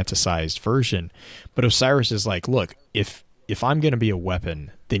romanticized version, but Osiris is like, look, if I'm going to be a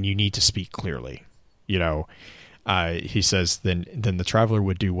weapon, then you need to speak clearly. You know, he says, then the traveler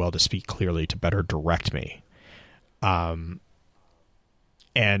would do well to speak clearly to better direct me.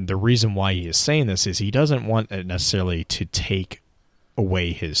 And the reason why he is saying this is he doesn't want it necessarily to take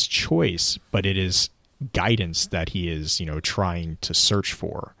away his choice, but it is guidance that he is, you know, trying to search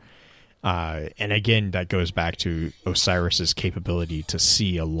for. And again, that goes back to Osiris's capability to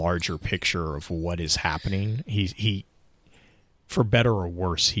see a larger picture of what is happening. He, for better or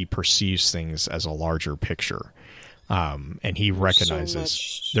worse, he perceives things as a larger picture. And he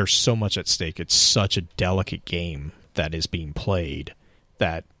recognizes there's so much at stake. It's such a delicate game that is being played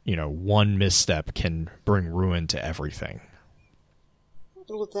that, you know, one misstep can bring ruin to everything.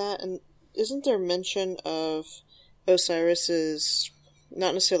 With that, and isn't there mention of Osiris's,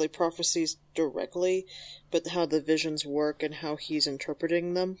 not necessarily prophecies directly, but how the visions work and how he's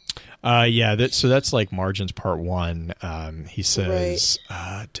interpreting them? Yeah, so that's like Margins Part 1. He says,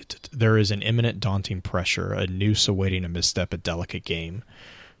 there is an imminent daunting pressure, a noose awaiting a misstep, a delicate game.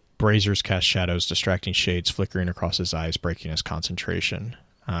 Braziers cast shadows, distracting shades flickering across his eyes, breaking his concentration.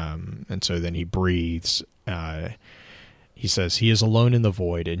 And so then he breathes. He says, he is alone in the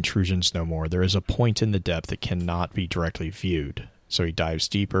void, intrusions no more. There is a point in the depth that cannot be directly viewed. So he dives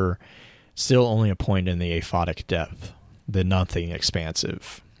deeper, still only a point in the aphotic depth, the nothing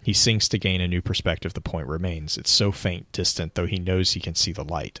expansive. He sinks to gain a new perspective. The point remains. It's so faint, distant, though he knows he can see the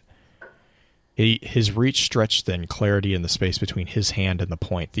light. His reach stretched then, clarity in the space between his hand and the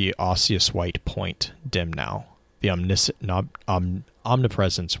point, the osseous white point, dim now. The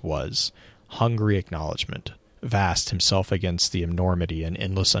omnipresence was, hungry acknowledgement, vast himself against the enormity and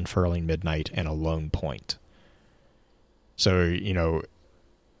endless unfurling midnight and a lone point. So, you know,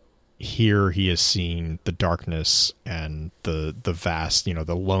 here he is seeing the darkness and the vast, you know,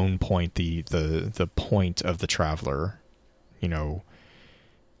 the lone point, the point of the traveler, you know,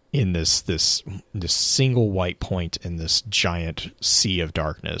 in this single white point in this giant sea of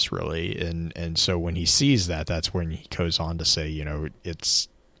darkness, really. And so when he sees that, that's when he goes on to say, you know, it's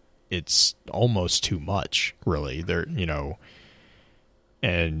almost too much, really. There, you know,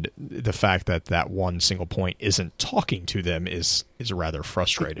 and the fact that one single point isn't talking to them is rather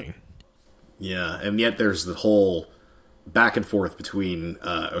frustrating. Yeah, and yet there's the whole back and forth between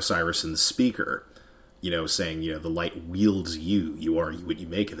Osiris and the speaker, you know, saying, you know, the light wields you. You are what you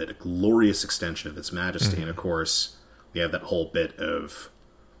make of it, a glorious extension of its majesty. Mm-hmm. And of course, we have that whole bit of,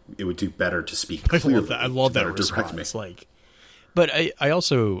 it would do better to speak clearly. I love that response. Like, but I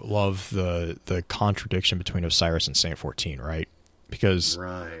also love the contradiction between Osiris and Saint 14, right? Because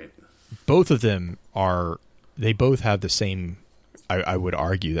both of them they both have the same, I would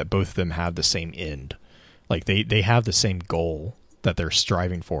argue that both of them have the same end. Like they have the same goal that they're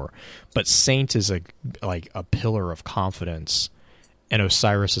striving for, but Saint is a pillar of confidence, and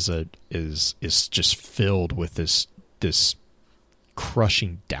Osiris is just filled with this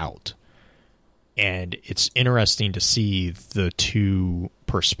crushing doubt. And it's interesting to see the two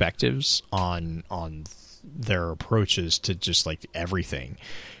perspectives on their approaches to just like everything,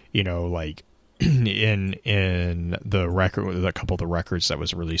 you know, like in the record, a couple of the records that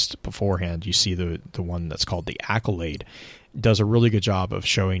was released beforehand, you see the one that's called The Accolade does a really good job of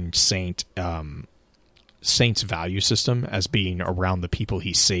showing Saint Saint's value system as being around the people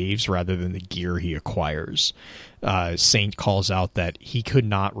he saves rather than the gear he acquires. Saint calls out that he could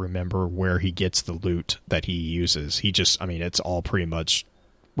not remember where he gets the loot that he uses. He just, I mean, it's all pretty much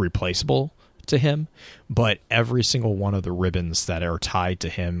replaceable to him, but every single one of the ribbons that are tied to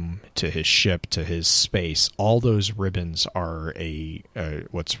him, to his ship, to his space, all those ribbons are a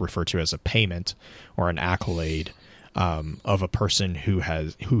what's referred to as a payment or an accolade of a person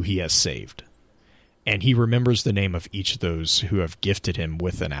who he has saved. And he remembers the name of each of those who have gifted him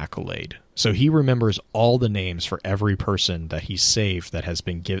with an accolade. So he remembers all the names for every person that he saved that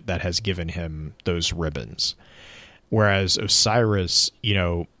has given him those ribbons. Whereas Osiris,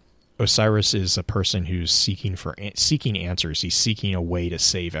 Osiris is a person who's seeking answers. He's seeking a way to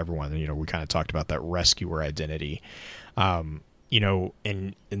save everyone. We kind of talked about that rescuer identity. And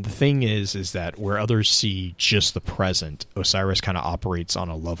the thing is that where others see just the present, Osiris kind of operates on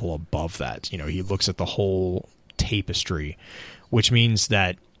a level above that. He looks at the whole tapestry, which means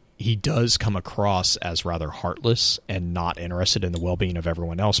that he does come across as rather heartless and not interested in the well-being of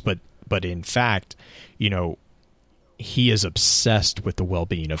everyone else. But in fact, he is obsessed with the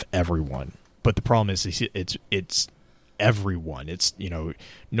well-being of everyone. But the problem is it's everyone. It's,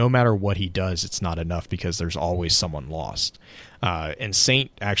 no matter what he does, it's not enough because there's always someone lost. And Saint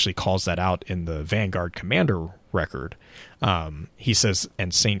actually calls that out in the Vanguard Commander record. He says,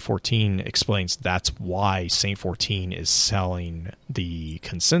 and Saint 14 explains that's why Saint 14 is selling the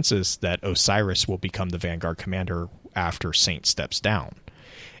consensus that Osiris will become the Vanguard Commander after Saint steps down,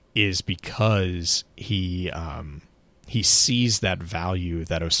 is because he sees that value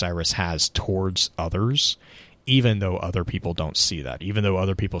that Osiris has towards others, even though other people don't see that. Even though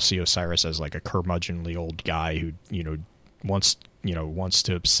other people see Osiris as like a curmudgeonly old guy who, wants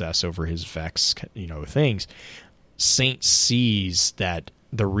to obsess over his Vex, things. Saint sees that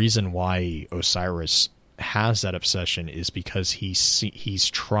the reason why Osiris has that obsession is because he's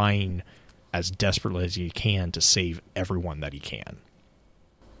trying as desperately as he can to save everyone that he can.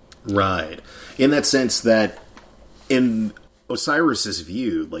 Right. In that sense that in Osiris's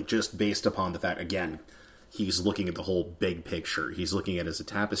view, like just based upon the fact, again, he's looking at the whole big picture. He's looking at it as a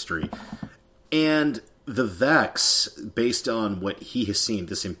tapestry. And the Vex, based on what he has seen,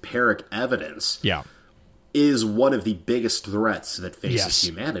 this empiric evidence, is one of the biggest threats that faces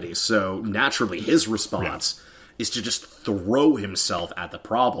humanity. So naturally, his response is to just throw himself at the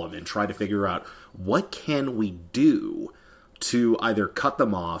problem and try to figure out what can we do to either cut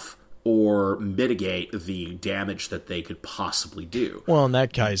them off or mitigate the damage that they could possibly do. Well, and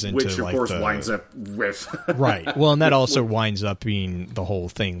that ties into which, of course, winds up with right. Well, and that also winds up being the whole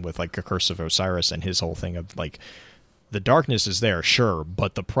thing with like a Curse of Osiris and his whole thing of like the darkness is there, sure,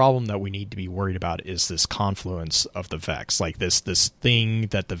 but the problem that we need to be worried about is this confluence of the Vex, like this thing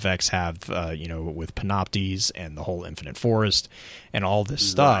that the Vex have, with Panoptes and the whole Infinite Forest and all this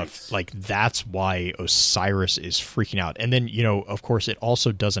stuff. Right. Like that's why Osiris is freaking out. And then, of course, it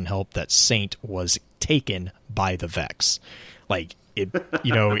also doesn't help that Saint was taken by the Vex. Like it,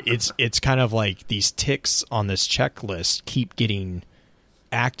 it's kind of like these ticks on this checklist keep getting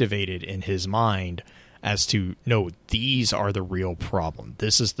activated in his mind as to, no, these are the real problem.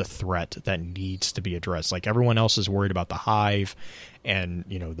 This is the threat that needs to be addressed. Like everyone else is worried about the hive and,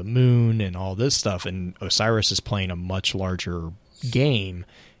 the moon and all this stuff. And Osiris is playing a much larger game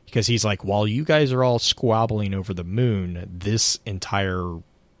because he's like, while you guys are all squabbling over the moon, this entire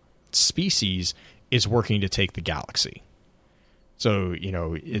species is working to take the galaxy. So,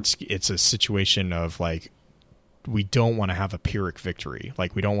 it's a situation of like, we don't want to have a Pyrrhic victory.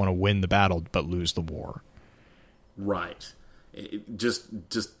 Like, we don't want to win the battle but lose the war. Right.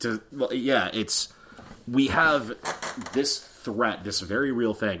 We have this threat, this very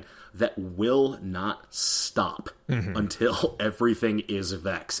real thing that will not stop until everything is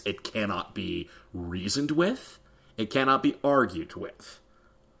Vex. It cannot be reasoned with. It cannot be argued with.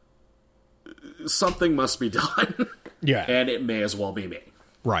 Something must be done. Yeah. And it may as well be me.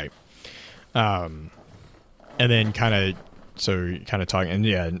 Right. And then talking,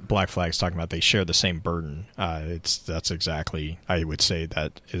 and Black Flag's talking about they share the same burden. That's exactly, I would say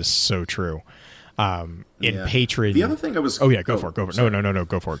that is so true. Patron, the other thing I was, go for it. No,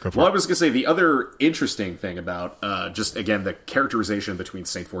 go for it. Well, I was gonna say the other interesting thing about just again the characterization between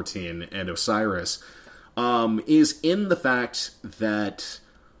Saint 14 and Osiris is in the fact that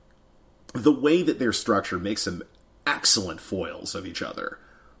the way that they're structured makes them excellent foils of each other.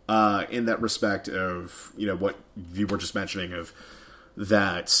 In that respect of, what you were just mentioning of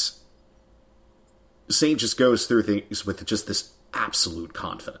that Saint just goes through things with just this absolute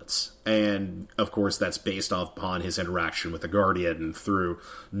confidence. And, of course, that's based upon his interaction with the Guardian, through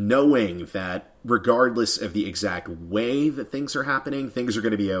knowing that regardless of the exact way that things are happening, things are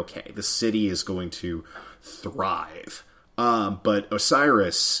going to be okay. The city is going to thrive. But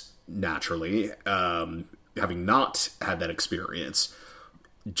Osiris, naturally, having not had that experience,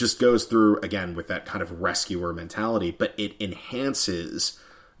 just goes through, again, with that kind of rescuer mentality, but it enhances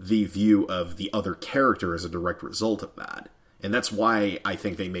the view of the other character as a direct result of that. And that's why I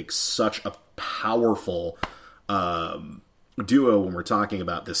think they make such a powerful duo when we're talking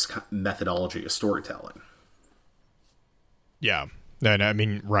about this methodology of storytelling. Yeah. And I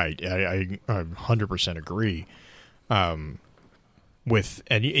mean, right. I 100% agree. And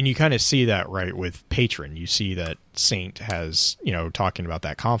you kind of see that, right, with Patron. You see that Saint has, talking about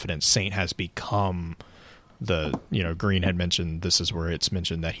that confidence, Saint has become Green had mentioned, this is where it's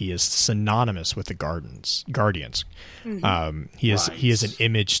mentioned that he is synonymous with the Guardians. Mm-hmm. He is an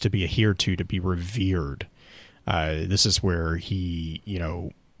image to be adhered to be revered. This is where he,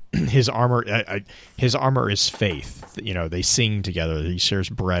 his armor is faith. They sing together. He shares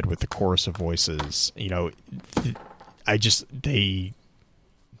bread with the chorus of voices. They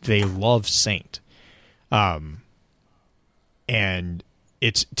love Saint. And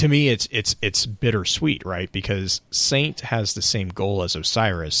it's, to me, it's bittersweet, right? Because Saint has the same goal as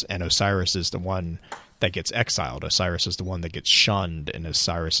Osiris, and Osiris is the one that gets exiled. Osiris is the one that gets shunned, and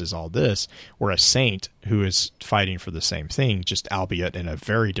Osiris is all this. Whereas Saint, who is fighting for the same thing, just albeit in a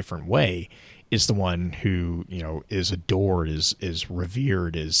very different way, is the one who, is adored, is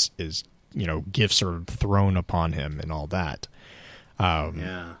revered, is gifts are thrown upon him and all that.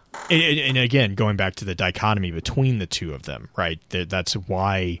 And again, going back to the dichotomy between the two of them, right? That's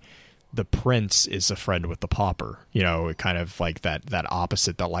why the prince is a friend with the pauper. Kind of like that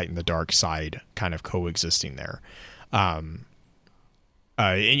opposite, the light and the dark side, kind of coexisting there. And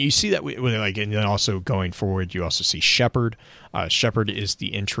you see that and then also going forward, you also see Shepherd. Shepherd is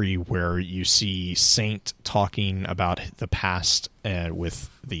the entry where you see Saint talking about the past with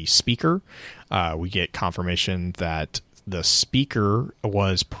the speaker. We get confirmation that the speaker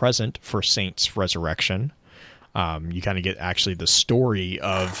was present for Saint's resurrection. You kind of get actually the story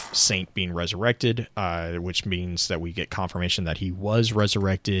of Saint being resurrected, which means that we get confirmation that he was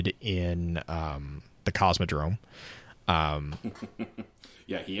resurrected in the Cosmodrome.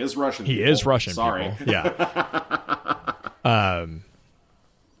 Yeah, he is Russian. He is Russian. Sorry. People. Yeah.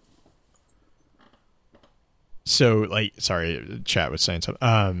 So, sorry, chat was saying something.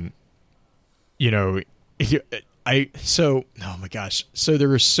 Oh my gosh. So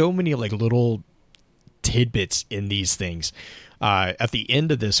there are so many little tidbits in these things. At the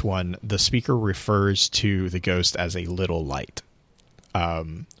end of this one, the speaker refers to the ghost as a little light,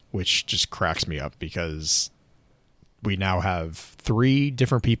 which just cracks me up because we now have 3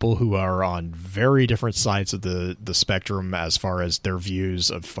 different people who are on very different sides of the spectrum as far as their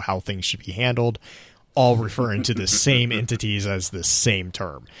views of how things should be handled, all referring to the same entities as the same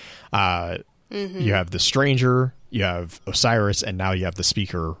term. You have the stranger, you have Osiris, and now you have the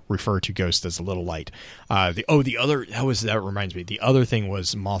speaker refer to ghost as a little light. That reminds me. The other thing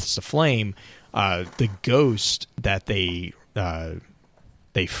was Moths to Flame. The ghost that they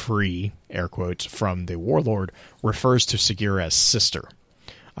free, air quotes, from the warlord refers to Segura's sister.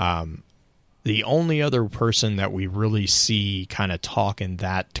 The only other person that we really see kind of talk in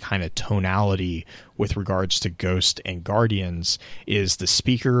that kind of tonality with regards to Ghost and Guardians is the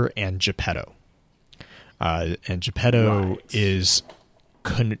speaker and Geppetto. And Geppetto is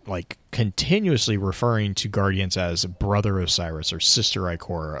continuously referring to Guardians as brother Osiris or sister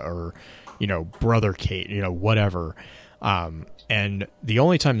Ikora or, brother Kate, whatever. And the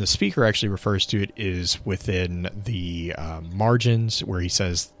only time the speaker actually refers to it is within the margins where he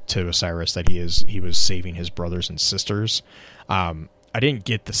says to Osiris that he was saving his brothers and sisters. I didn't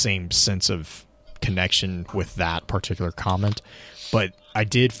get the same sense of connection with that particular comment, but I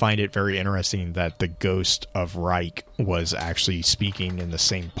did find it very interesting that the ghost of Reich was actually speaking in the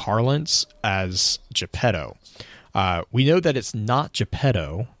same parlance as Geppetto. We know that it's not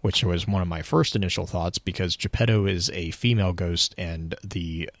Geppetto, which was one of my first initial thoughts, because Geppetto is a female ghost and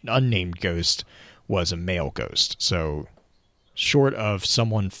the unnamed ghost was a male ghost. So short of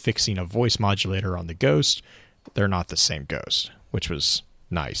someone fixing a voice modulator on the ghost, they're not the same ghost, which was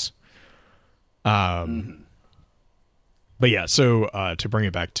nice. But yeah, so to bring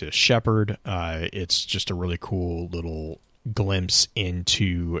it back to Shepherd, it's just a really cool little glimpse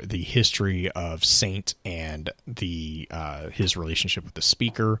into the history of Saint and his relationship with the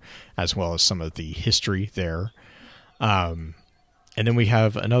speaker, as well as some of the history there. And then we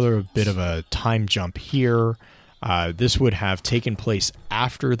have another bit of a time jump here. This would have taken place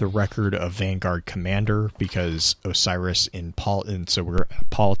after the record of Vanguard Commander, because Osiris and so we're at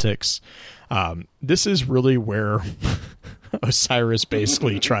politics. This is really where Osiris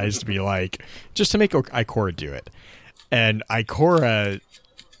basically tries to be like, just to make Ikora do it. And Ikora,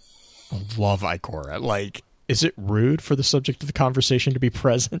 love Ikora. Like, is it rude for the subject of the conversation to be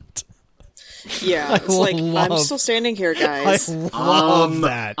present? Yeah, it's like, I'm still standing here, guys. I love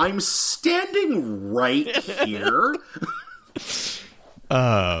that. I'm standing right here.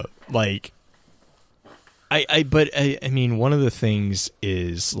 Like, I mean, one of the things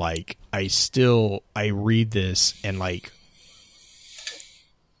is, like, I read this and, like,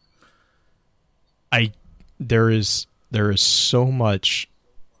 there is so much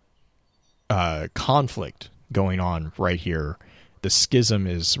conflict going on right here. The schism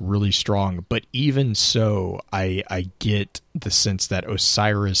is really strong, but even so, I get the sense that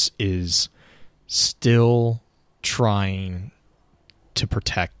Osiris is still trying to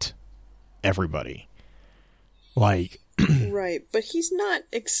protect everybody. Like, right, but he's not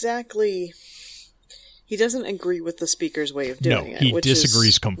exactly... He doesn't agree with the speaker's way of doing it. He which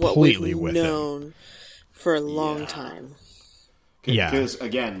disagrees is completely what we've with him. known for a long time. Because,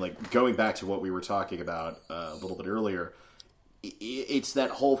 again, like, going back to what we were talking about a little bit earlier, it's that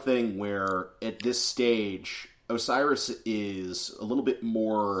whole thing where, at this stage, Osiris is a little bit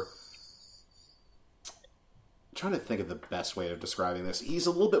more... I'm trying to think of the best way of describing this. He's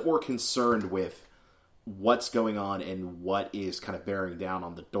a little bit more concerned with what's going on and what is kind of bearing down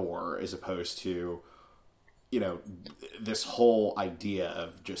on the door, as opposed to, you know, this whole idea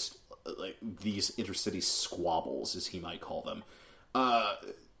of just, like, these intercity squabbles, as he might call them.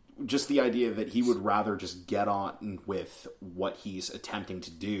 Just the idea that he would rather just get on with what he's attempting to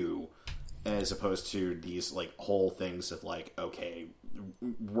do, as opposed to these, like, whole things of, like, okay,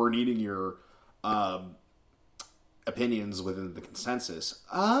 we're needing your opinions within the consensus.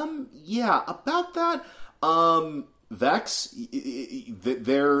 Yeah, about that. Vex,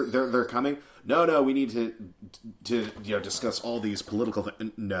 they're coming. No, we need to you know, discuss all these political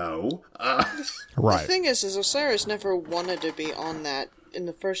things. No, right. The thing is Osiris never wanted to be on that in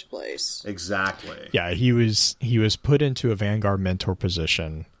the first place. Exactly. Yeah, he was put into a Vanguard mentor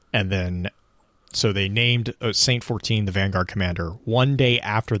position, and then so they named Saint 14 the Vanguard commander. One day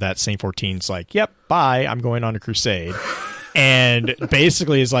after that, Saint 14's like, "Yep, bye, I'm going on a crusade." And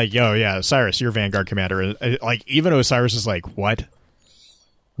basically is like, "Yo, yeah, Osiris, you're Vanguard commander." Like, even Osiris is like, "What?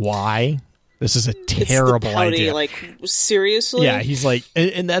 Why? This is a terrible it's the pouty, idea." Like, seriously? Yeah, he's like,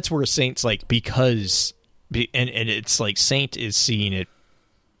 and that's where Saint's like, because, and it's like Saint is seeing it.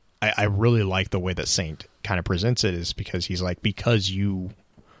 I really like the way that Saint kind of presents it, is because he's like, because you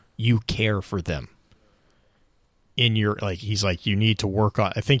care for them. In your, like, he's like, you need to work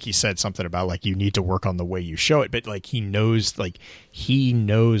on, I think he said something about, like, you need to work on the way you show it, but, like, he knows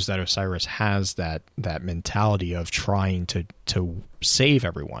that Osiris has that mentality of trying to save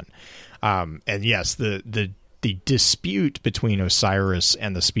everyone. And yes, the dispute between Osiris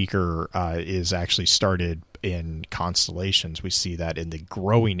and the speaker is actually started in Constellations. We see that in the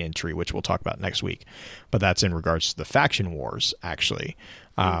growing entry, which we'll talk about next week, but that's in regards to the faction wars, actually.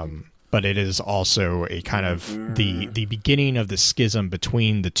 But it is also a kind of the beginning of the schism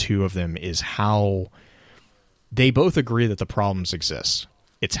between the two of them is how they both agree that the problems exist.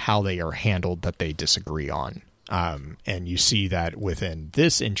 It's how they are handled that they disagree on. And you see that within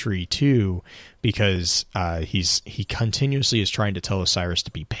this entry too, because he continuously is trying to tell Osiris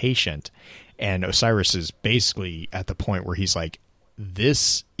to be patient, and Osiris is basically at the point where he's like,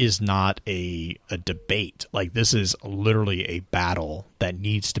 this is not a debate. Like, this is literally a battle that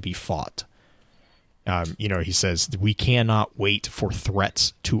needs to be fought. You know, he says, we cannot wait for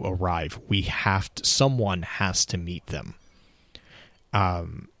threats to arrive. Someone has to meet them.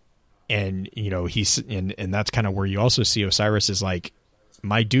 And, you know, and that's kind of where you also see Osiris is like,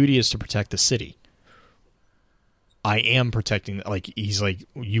 my duty is to protect the city. I am protecting, like, he's like,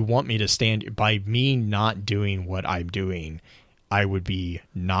 you want me to stand, by me not doing what I'm doing, I would be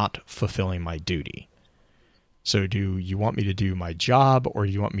not fulfilling my duty. So do you want me to do my job, or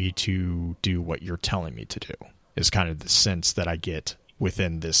do you want me to do what you're telling me to do? Is kind of the sense that I get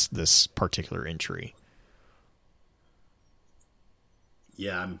within this particular entry.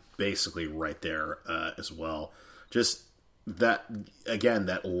 Yeah, I'm basically right there as well. Just that, again,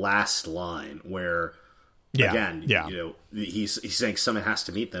 that last line where, you know, he's saying someone has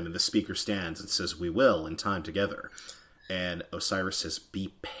to meet them, and the speaker stands and says, "We will in time together." And Osiris says,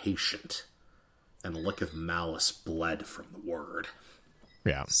 "Be patient." And the look of malice bled from the word.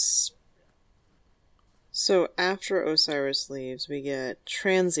 Yeah. So after Osiris leaves, we get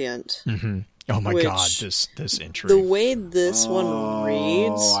Transient. Mm-hmm. Oh my Which- god, this entry. The way this one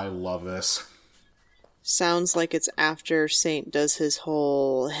reads Oh, I love this. sounds like it's after Saint does his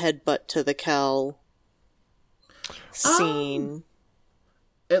whole headbutt to the Kel scene.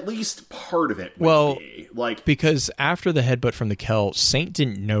 At least part of it would Well, be. Like, Because after the headbutt from the Kel, Saint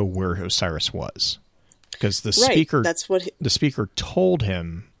didn't know where Osiris was. Because the Right, speaker that's what the speaker told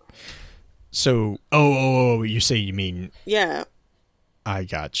him. So you mean yeah. I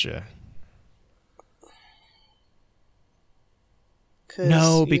gotcha. 'Cause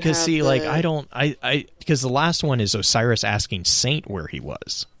No, you because have see, the- like I because the last one is Osiris asking Saint where he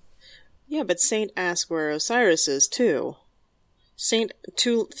was. Yeah, but Saint asks where Osiris is too. Saint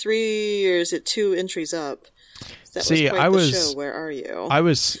 3 years at 2 entries up. That See, was quite I the was- show. Where are you? I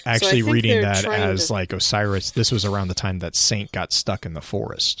was actually think reading they're that trying as to- like Osiris. This was around the time that Saint got stuck in the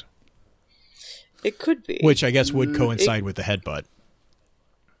forest, It could be. which I guess would coincide with the headbutt.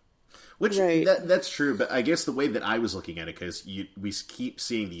 which Right. that's true, but I guess the way that I was looking at it, because we keep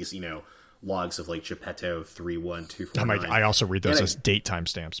seeing these, logs of like Geppetto 31249. I also read those And as date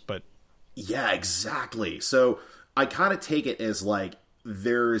timestamps, but Yeah, exactly. So I kind of take it as like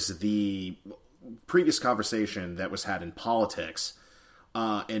there's the previous conversation that was had in politics,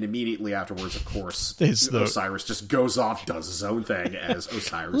 and immediately afterwards, of course, It's the- Osiris just goes off, does his own thing as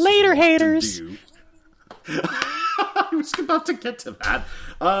Osiris. is Later, wont to haters. do. I was about to get to that.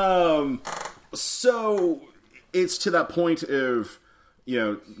 So it's to that point of,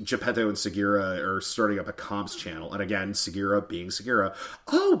 Geppetto and Segura are starting up a comms channel. And again, Segura being Segura.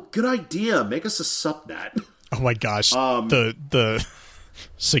 Oh, good idea. Make us a subnet. oh my gosh, the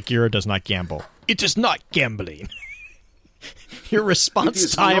Segura does not gamble. It is not gambling. Your It response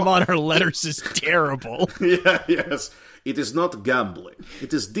is time not- on her letters is terrible. Yeah, yes. It is not gambling.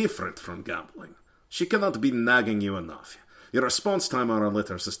 It is different from gambling. She cannot be nagging you enough. Your response time on our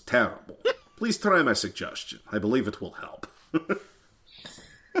letters is terrible. Please try my suggestion. I believe it will help.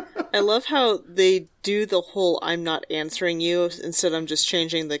 I love how they do the whole "I'm not answering you" instead. I'm just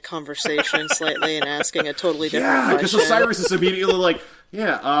changing the conversation slightly and asking a totally different Yeah, because question. Osiris is immediately like,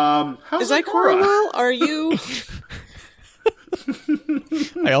 how's Is that Ikora? Cornwell? Are you?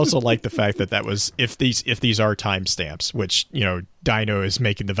 I also like the fact that was if these are timestamps, which Dino is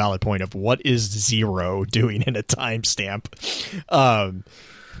making the valid point of what is 0 doing in a timestamp,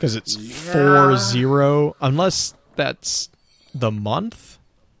 because it's 40 unless that's the month.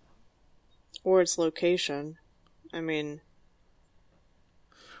 Or its location. I mean,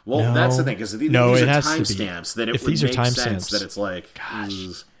 Well, No. that's the thing, because these No, are it has to be. timestamps, then it If would these are make sense timestamps- that it's like,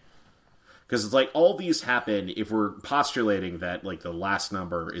 because it's like all these happen if we're postulating that like the last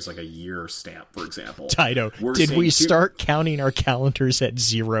number is like a year stamp, for example. Dino, We're did we saying start counting our calendars at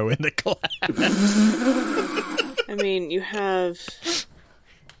 0 in the class? I mean, you have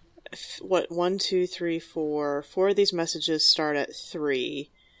what 1, 2, 3, 4. 4 of these messages start at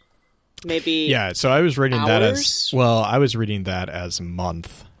 3. Maybe Yeah, so I was reading that Hours? as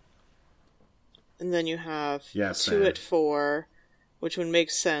month. and then you have Yeah, 2 same. at 4, which would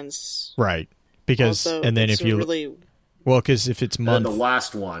make sense. Right. Because Also, and then it's if you really because if it's And month, the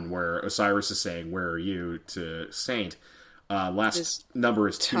last one where Osiris is saying, "Where are you?" to Saint. Last Is number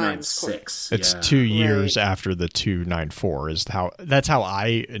is times 296. it's Yeah. 2 years Right. after the 294 that's how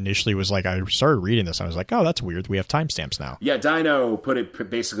I initially was like. I started reading this. I was like, oh, that's weird. We have timestamps now. Yeah, Dino put it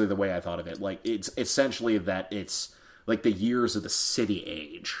basically the way I thought of it. Like, it's essentially that it's like the years of the city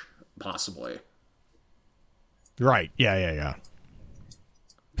age, possibly. Right. Yeah.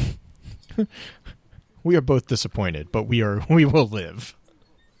 We are both disappointed, but we will live.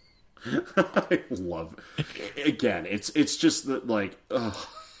 I love again, it's just that, like, ugh,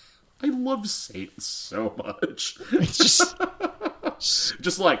 I love Saint so much. It's just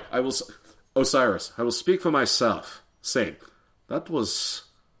Just like, Osiris, I will speak for myself. Saint, that was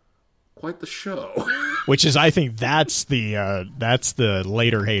quite the show. which is I think that's the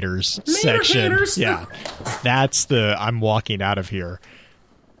later haters section. haters? Yeah. That's the I'm walking out of here.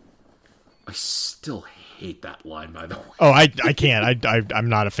 I still hate that line, by the way. Oh, I can't. I'm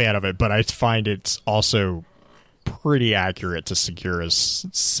not a fan of it, but I find it's also pretty accurate to Segura's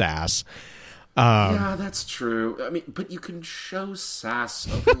sass. Yeah, that's true. I mean, but you can show sass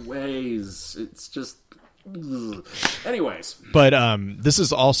other ways. It's just... ugh. Anyways. But this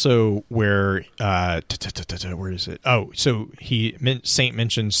is also where where is it? Oh, so Saint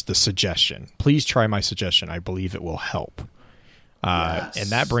mentions the suggestion. Please try my suggestion. I believe it will help. Yes, and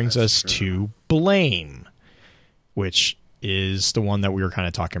that brings us to blame, which is the one that we were kind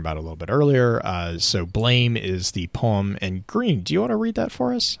of talking about a little bit earlier. So blame is the poem in green. Do you want to read that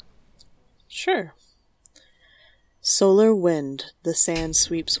for us? Sure. Solar wind, the sand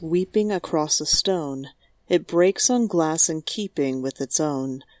sweeps weeping across a stone. It breaks on glass in keeping with its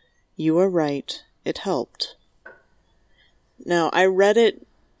own. You are right, it helped. Now, I read it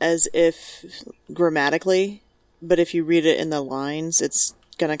as if grammatically, but if you read it in the lines, it's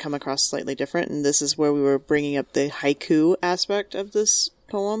going to come across slightly different, and this is where we were bringing up the haiku aspect of this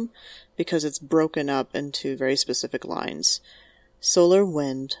poem, because it's broken up into very specific lines. Solar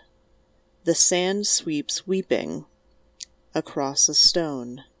wind, the sand sweeps weeping across a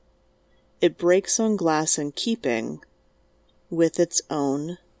stone. It breaks on glass in keeping with its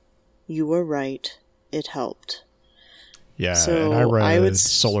own. You were right, it helped. Yeah, So and I read I would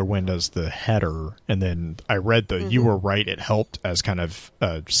Solar Wind as the header, and then I read the You Were Right, It Helped as kind of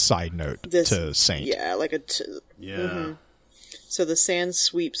a side note to Saint. Yeah, like a... So the sand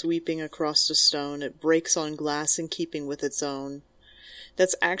sweeps weeping across the stone. It breaks on glass in keeping with its own.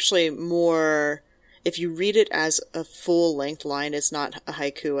 That's actually more... If you read it as a full-length line, it's not a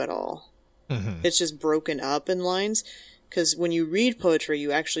haiku at all. Mm-hmm. It's just broken up in lines. Because when you read poetry,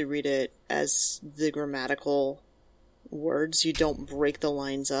 you actually read it as the grammatical words. You don't break the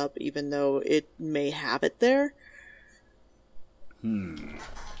lines up, even though it may have it there. The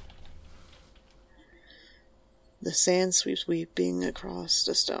sand sweeps weeping across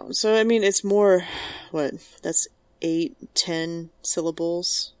the stone. So, I mean, it's more, that's 8-10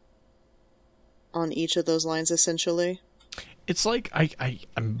 syllables on each of those lines, essentially. It's like,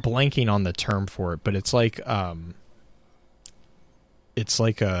 I'm blanking on the term for it, but it's like a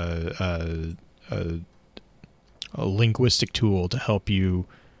linguistic tool to help you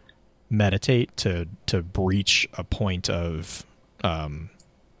meditate, to reach a point of,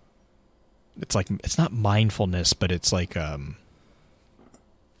 it's like, it's not mindfulness, but it's like,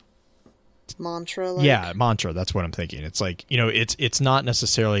 Mantra, like? Yeah, mantra, that's what I'm thinking. It's like, it's not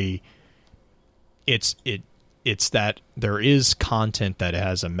necessarily, it's that there is content that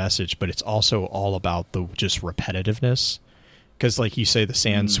has a message, but it's also all about the just repetitiveness. Because, like you say, the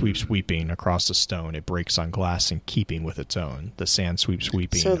sand sweeps weeping across the stone. It breaks on glass in keeping with its own. The sand sweeps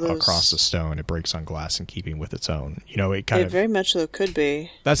weeping across the stone. It breaks on glass in keeping with its own. It kind of very much so could be.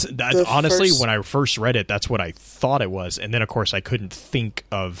 That's honestly, when I first read it, that's what I thought it was. And then, of course, I couldn't think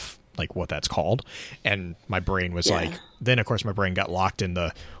of like what that's called. And my brain was like, then, of course, my brain got locked in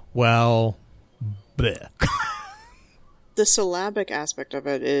the, bleh. The syllabic aspect of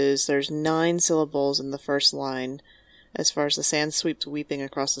it is there's 9 syllables in the first line. As far as the sand sweeps weeping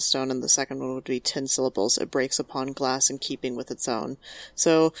across the stone, and the second one would be 10 syllables. It breaks upon glass in keeping with its own.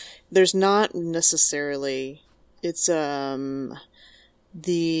 So there's not necessarily, it's, the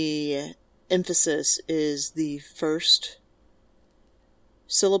emphasis is the first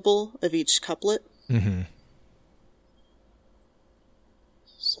syllable of each couplet. Mm-hmm.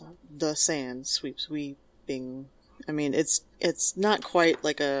 So the sand sweeps weeping. I mean, it's not quite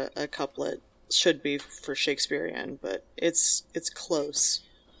like a couplet should be for Shakespearean, but it's close.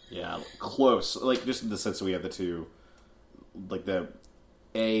 Yeah, close. Like, just in the sense that we have the two, like the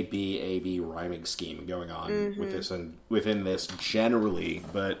A-B rhyming scheme going on with this and within this generally,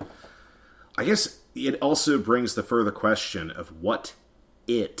 but I guess it also brings the further question of what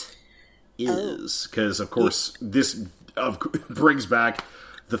it is. Because, of course, this brings back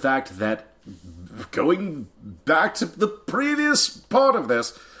the fact that, going back to the previous part of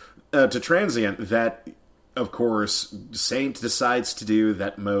this, to Transient, that, of course, Saint decides to do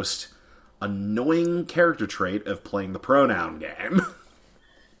that most annoying character trait of playing the pronoun game.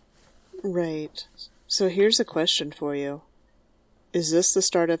 Right. So here's a question for you. Is this the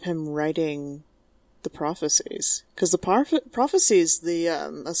start of him writing the prophecies? Because the prophecies, the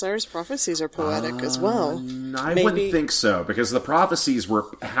Osiris prophecies are poetic as well. I wouldn't think so, because the prophecies were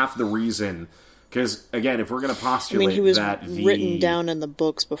half the reason. Because, again, if we're going to postulate he was that written down in the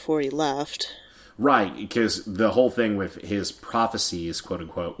books before he left. Right, because the whole thing with his prophecies,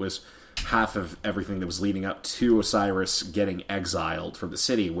 quote-unquote, was half of everything that was leading up to Osiris getting exiled from the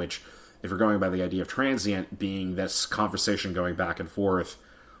city, which, if you're going by the idea of Transient being this conversation going back and forth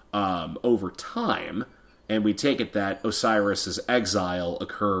over time, and we take it that Osiris's exile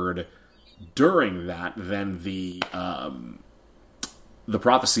occurred during that, then the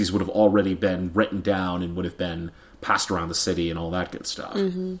prophecies would have already been written down and would have been passed around the city and all that good stuff.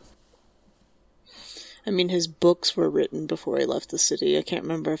 Mm-hmm. I mean, his books were written before he left the city. I can't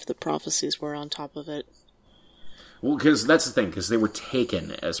remember if the prophecies were on top of it. Well, because that's the thing, because they were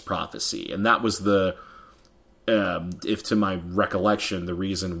taken as prophecy, and that was the, if to my recollection, the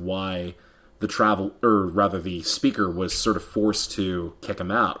reason why the speaker was sort of forced to kick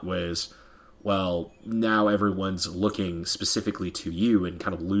him out was, well, now everyone's looking specifically to you and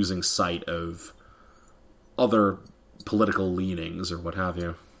kind of losing sight of other political leanings or what have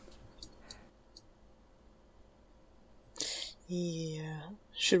you. Yeah.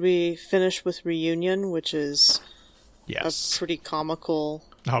 Should we finish with Reunion, which is Yes. a pretty comical...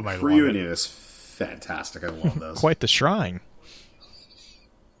 Oh, my Reunion is fantastic. I love those. Quite the shrine.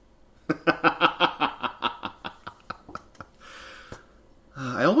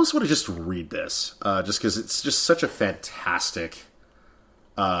 I almost want to just read this, just because it's just such a fantastic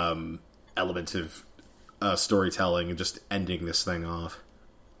element of storytelling and just ending this thing off.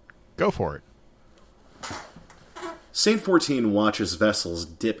 Go for it. Saint 14 watches vessels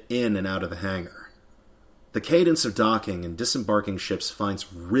dip in and out of the hangar. The cadence of docking and disembarking ships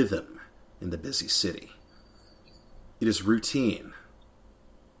finds rhythm in the busy city. It is routine,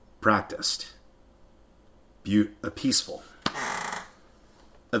 practiced, peaceful.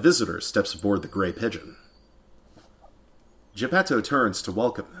 A visitor steps aboard the Grey Pigeon. Geppetto turns to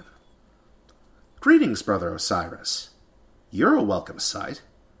welcome them. Greetings, Brother Osiris. You're a welcome sight.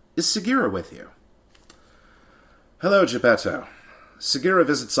 Is Sagira with you? Hello, Geppetto. Sagira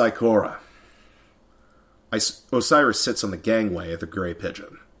visits Ikora. Osiris sits on the gangway of the Grey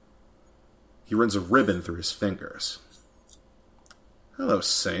Pigeon. He runs a ribbon through his fingers. Hello,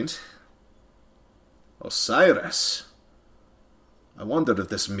 Saint. Osiris. I wondered if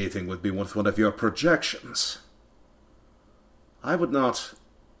this meeting would be with one of your projections. I would not...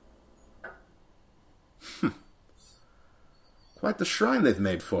 Quite the shrine they've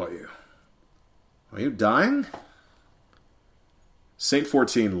made for you. Are you dying? Saint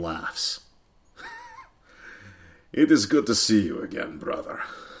 14 laughs. It is good to see you again, brother.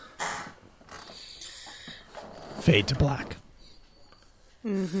 Fade to black.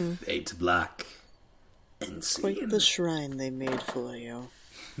 Mm-hmm. Fade to black. And Quite the shrine they made for you.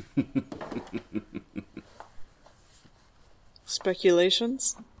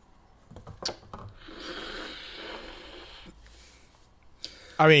 Speculations?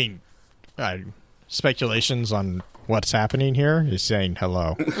 I mean, speculations on what's happening here is saying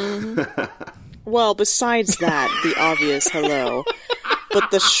hello. Mm-hmm. Well, besides that, the obvious hello.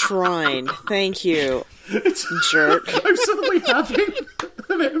 But the shrine, thank you, jerk. I'm suddenly having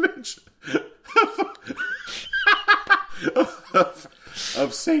an image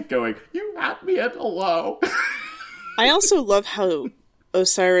of Saint going, you had me at hello. I also love how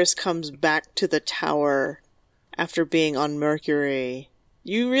Osiris comes back to the tower after being on Mercury.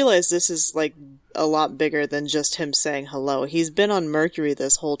 You realize this is, like, a lot bigger than just him saying hello. He's been on Mercury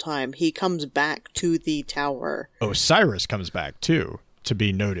this whole time. He comes back to the tower. Osiris comes back, too, to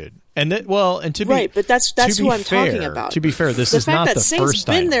be noted. And that, well, and to be... Right, but that's who I'm talking about. To be fair, this is not the first time. The fact that Saint's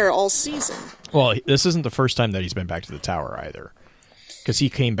been there all season. Well, this isn't the first time that he's been back to the tower, either. Because he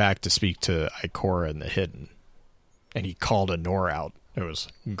came back to speak to Ikora in the Hidden. And he called Anor out. It was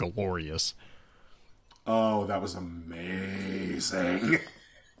glorious. Oh, that was amazing.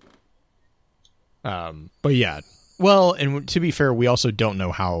 But yeah. Well, and to be fair, we also don't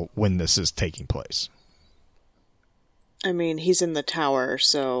know when this is taking place. I mean, he's in the tower,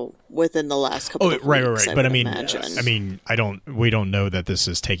 so within the last couple of right, weeks, right. But imagine. I mean, we don't know that this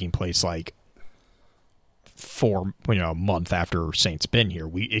is taking place like a month after Saint's been here.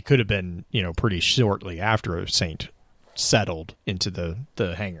 It could have been, pretty shortly after Saint settled into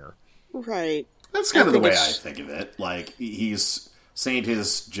the hangar. Right. That's kind of the way I think of it. Like, Saint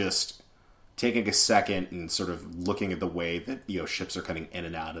is just taking a second and sort of looking at the way that, ships are coming in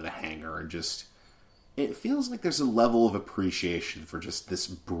and out of the hangar, and just, it feels like there's a level of appreciation for just this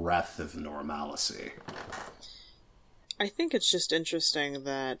breath of normalcy. I think it's just interesting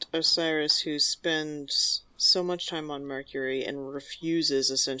that Osiris, who spends so much time on Mercury and refuses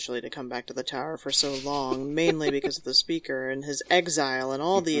essentially to come back to the tower for so long, mainly because of the speaker and his exile and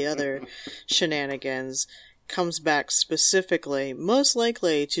all the other shenanigans, comes back specifically, most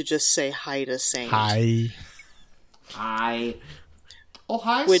likely to just say hi to Saint. Hi. Hi. Oh,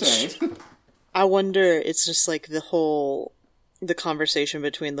 hi, Which, Saint. I wonder, it's just like the conversation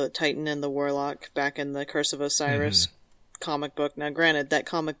between the Titan and the Warlock back in the Curse of Osiris comic book. Now, granted, that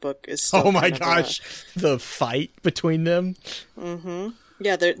comic book is still oh my gosh, the fight between them. Mm-hmm.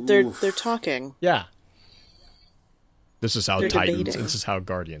 Yeah, they're talking. Yeah. This is how They're Titans. debating. This is how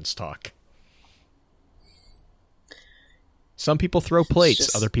Guardians talk. Some people throw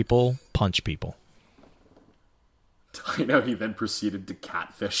plates. Other people punch people. I know, he then proceeded to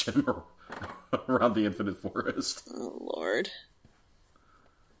catfish him around the Infinite Forest. Oh, Lord.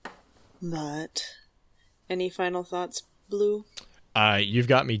 But, any final thoughts, Blue? You've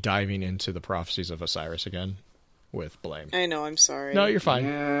got me diving into the prophecies of Osiris again with blame. I know, I'm sorry. No, you're fine.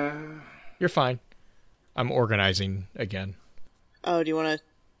 Yeah. You're fine. I'm organizing again. Oh, do you want to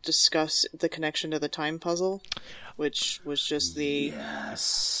discuss the connection to the time puzzle, which was just the...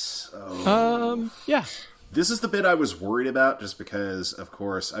 Yes. Yeah. This is the bit I was worried about, just because, of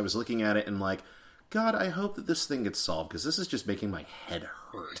course, I was looking at it and like, God, I hope that this thing gets solved, because this is just making my head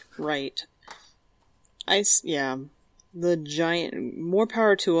hurt. Right. Yeah. The giant... More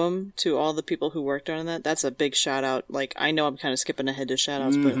power to them, to all the people who worked on that. That's a big shout-out. Like, I know I'm kind of skipping ahead to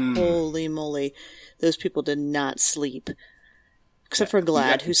shout-outs, but holy moly, those people did not sleep. Except for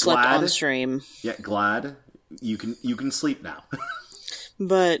Glad, who slept on stream. Yeah, Glad, you can sleep now.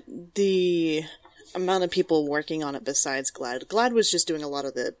 But the amount of people working on it besides Glad was just doing a lot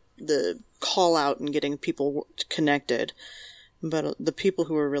of the call out and getting people connected. But the people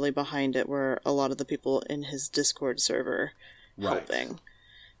who were really behind it were a lot of the people in his Discord server helping.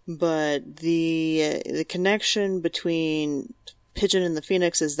 But the connection between Pigeon and the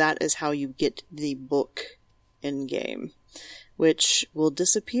Phoenix is how you get the book in game, which will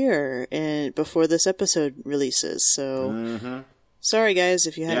disappear before this episode releases. So, sorry guys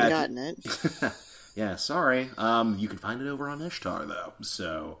if you haven't gotten it. Yeah, sorry. You can find it over on Ishtar though,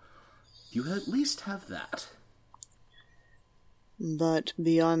 so you at least have that. But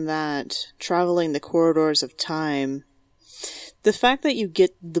beyond that, traveling the corridors of time, the fact that you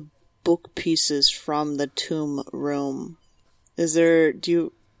get the book pieces from the tomb room, is there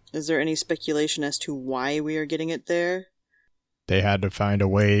any speculation as to why we are getting it there? They had to find a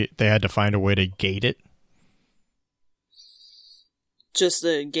way to gate it. Just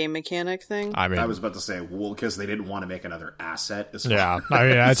the game mechanic thing? I was about to say, well, because they didn't want to make another asset as well. Yeah, I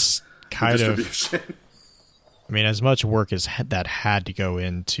mean, that's kind of... I mean, as much work as that had to go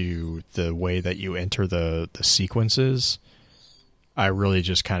into the way that you enter the sequences, I really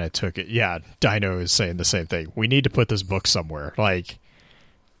just kind of took it. Yeah, Dino is saying the same thing. We need to put this book somewhere. Like,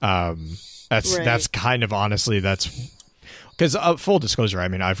 that's kind of honestly, that's... Because full disclosure, I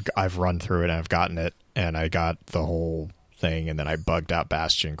mean, I've run through it and I've gotten it, and I got the whole thing, and then I bugged out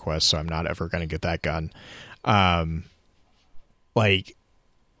Bastion Quest, so I'm not ever going to get that gun. Like...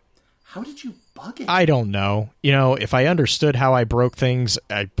 How did you bug it? I don't know. You know, if I understood how I broke things,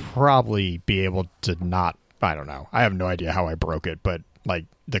 I'd probably be able to not... I don't know. I have no idea how I broke it, but, like,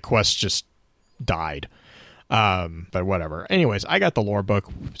 the quest just died. But whatever. Anyways, I got the lore book,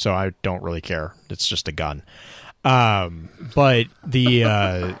 so I don't really care. It's just a gun. But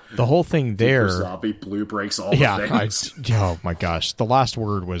the whole thing there... Zombie Blue breaks all the things. Oh, my gosh. The last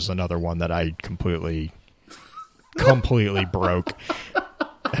word was another one that I completely broke.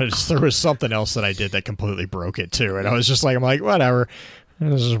 There was something else that I did that completely broke it too, and I was just like, whatever,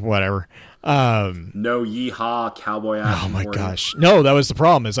 this is whatever. No yeehaw, cowboy action. Oh my gosh, no, that was the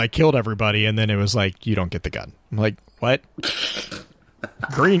problem. Is I killed everybody, and then it was like, you don't get the gun. I'm like, what?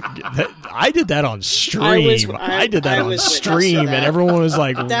 Green. I did that on stream. I did that on stream, and everyone was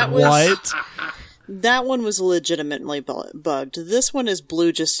like, what? That one was legitimately bugged. This one is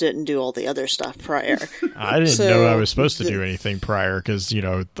Blue just didn't do all the other stuff prior. I didn't know I was supposed to do anything prior because, you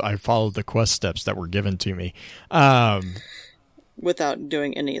know, I followed the quest steps that were given to me. Without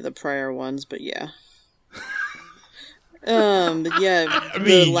doing any of the prior ones, but yeah.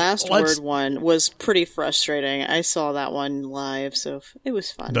 The last word one was pretty frustrating. I saw that one live, so it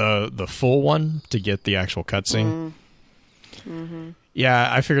was fun. The full one to get the actual cutscene? Mm-hmm.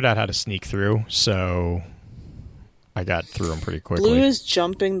 Yeah, I figured out how to sneak through, so I got through them pretty quickly. Blue is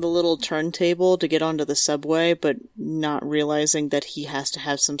jumping the little turntable to get onto the subway, but not realizing that he has to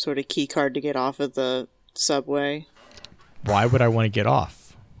have some sort of key card to get off of the subway. Why would I want to get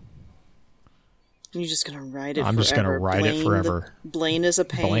off? You're just going to ride it forever. I'm just going to ride it forever. Blaine is a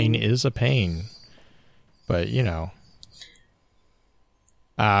pain. Blaine is a pain. But, you know.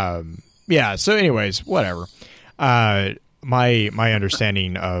 Yeah, so anyways, whatever. My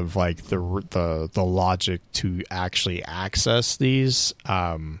understanding of like the logic to actually access these,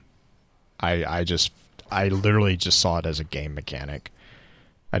 I literally just saw it as a game mechanic.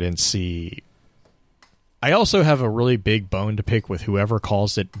 I didn't see. I also have a really big bone to pick with whoever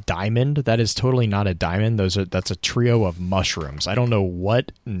calls it diamond. That is totally not a diamond. That's a trio of mushrooms. I don't know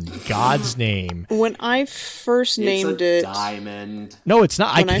what in God's name. When I first named it diamond. No, it's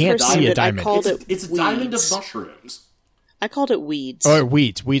not. I can't see a diamond. It's a diamond of mushrooms. I called it weeds. Oh,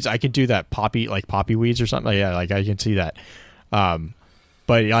 weeds. I could do that. Poppy weeds or something. Yeah, like I can see that.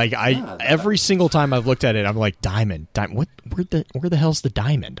 But like every single time I've looked at it, I'm like diamond. What? Where the hell's the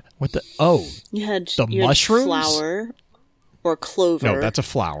diamend? What the? Oh, you had mushrooms, flower, or clover. No, that's a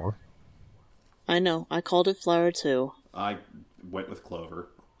flower. I know. I called it flower too. I went with clover.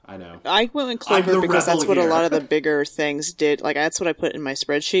 I know. I went with clover because that's what a lot of the bigger things did. Like, that's what I put in my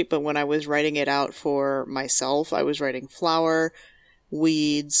spreadsheet, but when I was writing it out for myself, I was writing flower,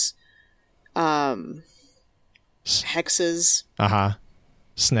 weeds, hexes.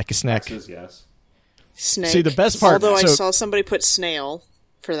 Snacky snack. Texas, yes. Snake. See, the best part- Although I so- saw somebody put snail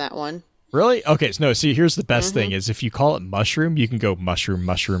for that one. Really? Okay, so no, see, here's the best thing is if you call it mushroom, you can go mushroom,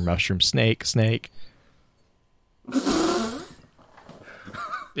 mushroom, mushroom, snake, snake.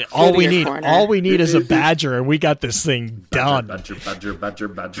 Yeah, all we need is a badger, and we got this thing done. Badger.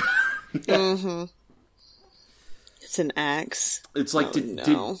 Mm-hmm. It's an axe. It's like,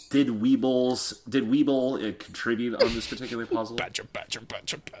 did Weeble contribute on this particular puzzle? Badger.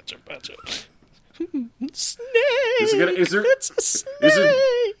 Snake! It's a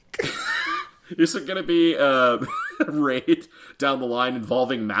snake! Is it going to be a raid down the line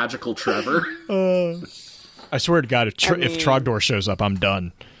involving Magical Trevor? I swear to God, if Trogdor shows up, I'm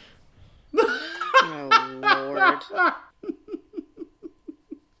done. Oh, Lord.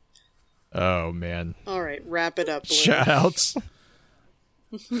 Oh, man. All right, wrap it up, Blue. Shout-outs.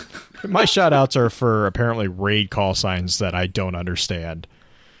 My shout-outs are for apparently raid call signs that I don't understand.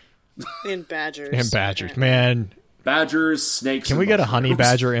 And badgers. Man. Badgers, snakes, Can we get a honey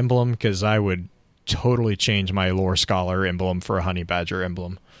badger emblem? Because I would totally change my lore scholar emblem for a honey badger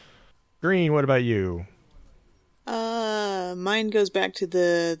emblem. Green, what about you? Mine goes back to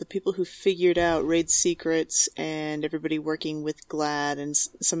the people who figured out raid secrets and everybody working with Glad and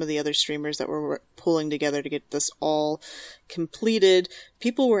some of the other streamers that were pulling together to get this all completed.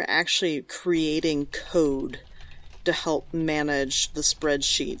 People were actually creating code to help manage the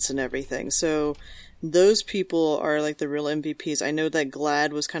spreadsheets and everything. So those people are like the real MVPs. I know that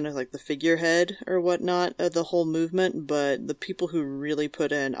Glad was kind of like the figurehead or whatnot of the whole movement, but the people who really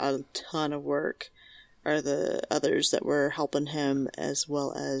put in a ton of work are the others that were helping him, as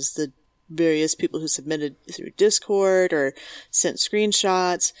well as the various people who submitted through Discord or sent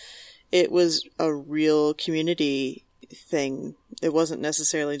screenshots. It was a real community thing. It wasn't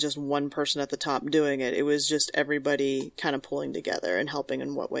necessarily just one person at the top doing it. It was just everybody kind of pulling together and helping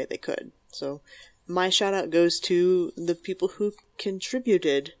in what way they could. So my shout out goes to the people who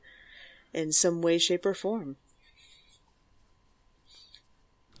contributed in some way, shape, or form.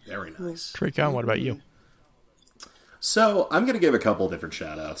 Very nice. Tricon, what about you? So, I'm going to give a couple different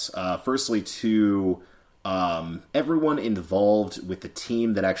shout-outs. Firstly, to everyone involved with the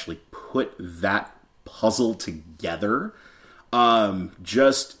team that actually put that puzzle together.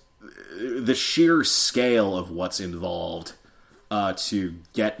 Just the sheer scale of what's involved to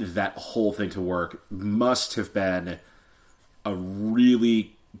get that whole thing to work must have been a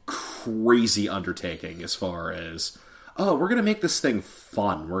really crazy undertaking as far as, we're going to make this thing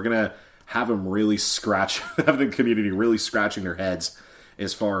fun. We're going to have them really have the community really scratching their heads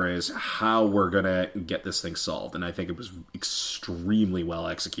as far as how we're going to get this thing solved. And I think it was extremely well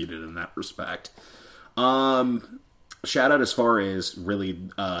executed in that respect. Shout out as far as really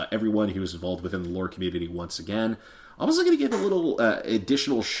everyone who was involved within the lore community once again. I'm also going to give a little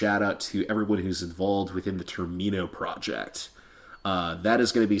additional shout out to everyone who's involved within the Termino project. That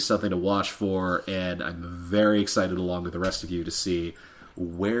is going to be something to watch for, and I'm very excited along with the rest of you to see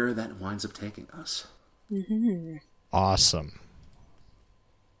where that winds up taking us. Mm-hmm. Awesome.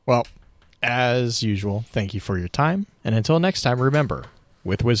 Well, as usual, thank you for your time, and until next time, remember,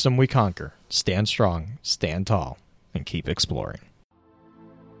 with wisdom we conquer. Stand strong, stand tall, and keep exploring.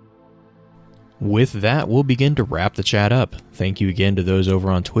 With that, we'll begin to wrap the chat up. Thank you again to those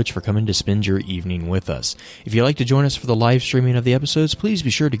over on Twitch for coming to spend your evening with us. If you'd like to join us for the live streaming of the episodes, please be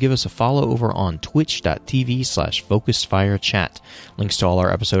sure to give us a follow over on twitch.tv/FocusedFireChat. Links to all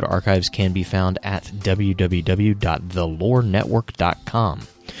our episode archives can be found at www.thelorenetwork.com.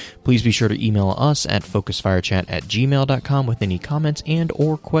 Please be sure to email us at focusedfirechat@gmail.com with any comments and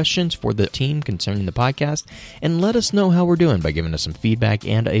or questions for the team concerning the podcast, and let us know how we're doing by giving us some feedback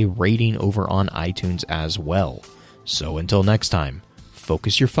and a rating over on iTunes as well. So until next time,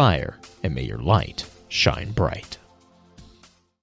 focus your fire and may your light shine bright.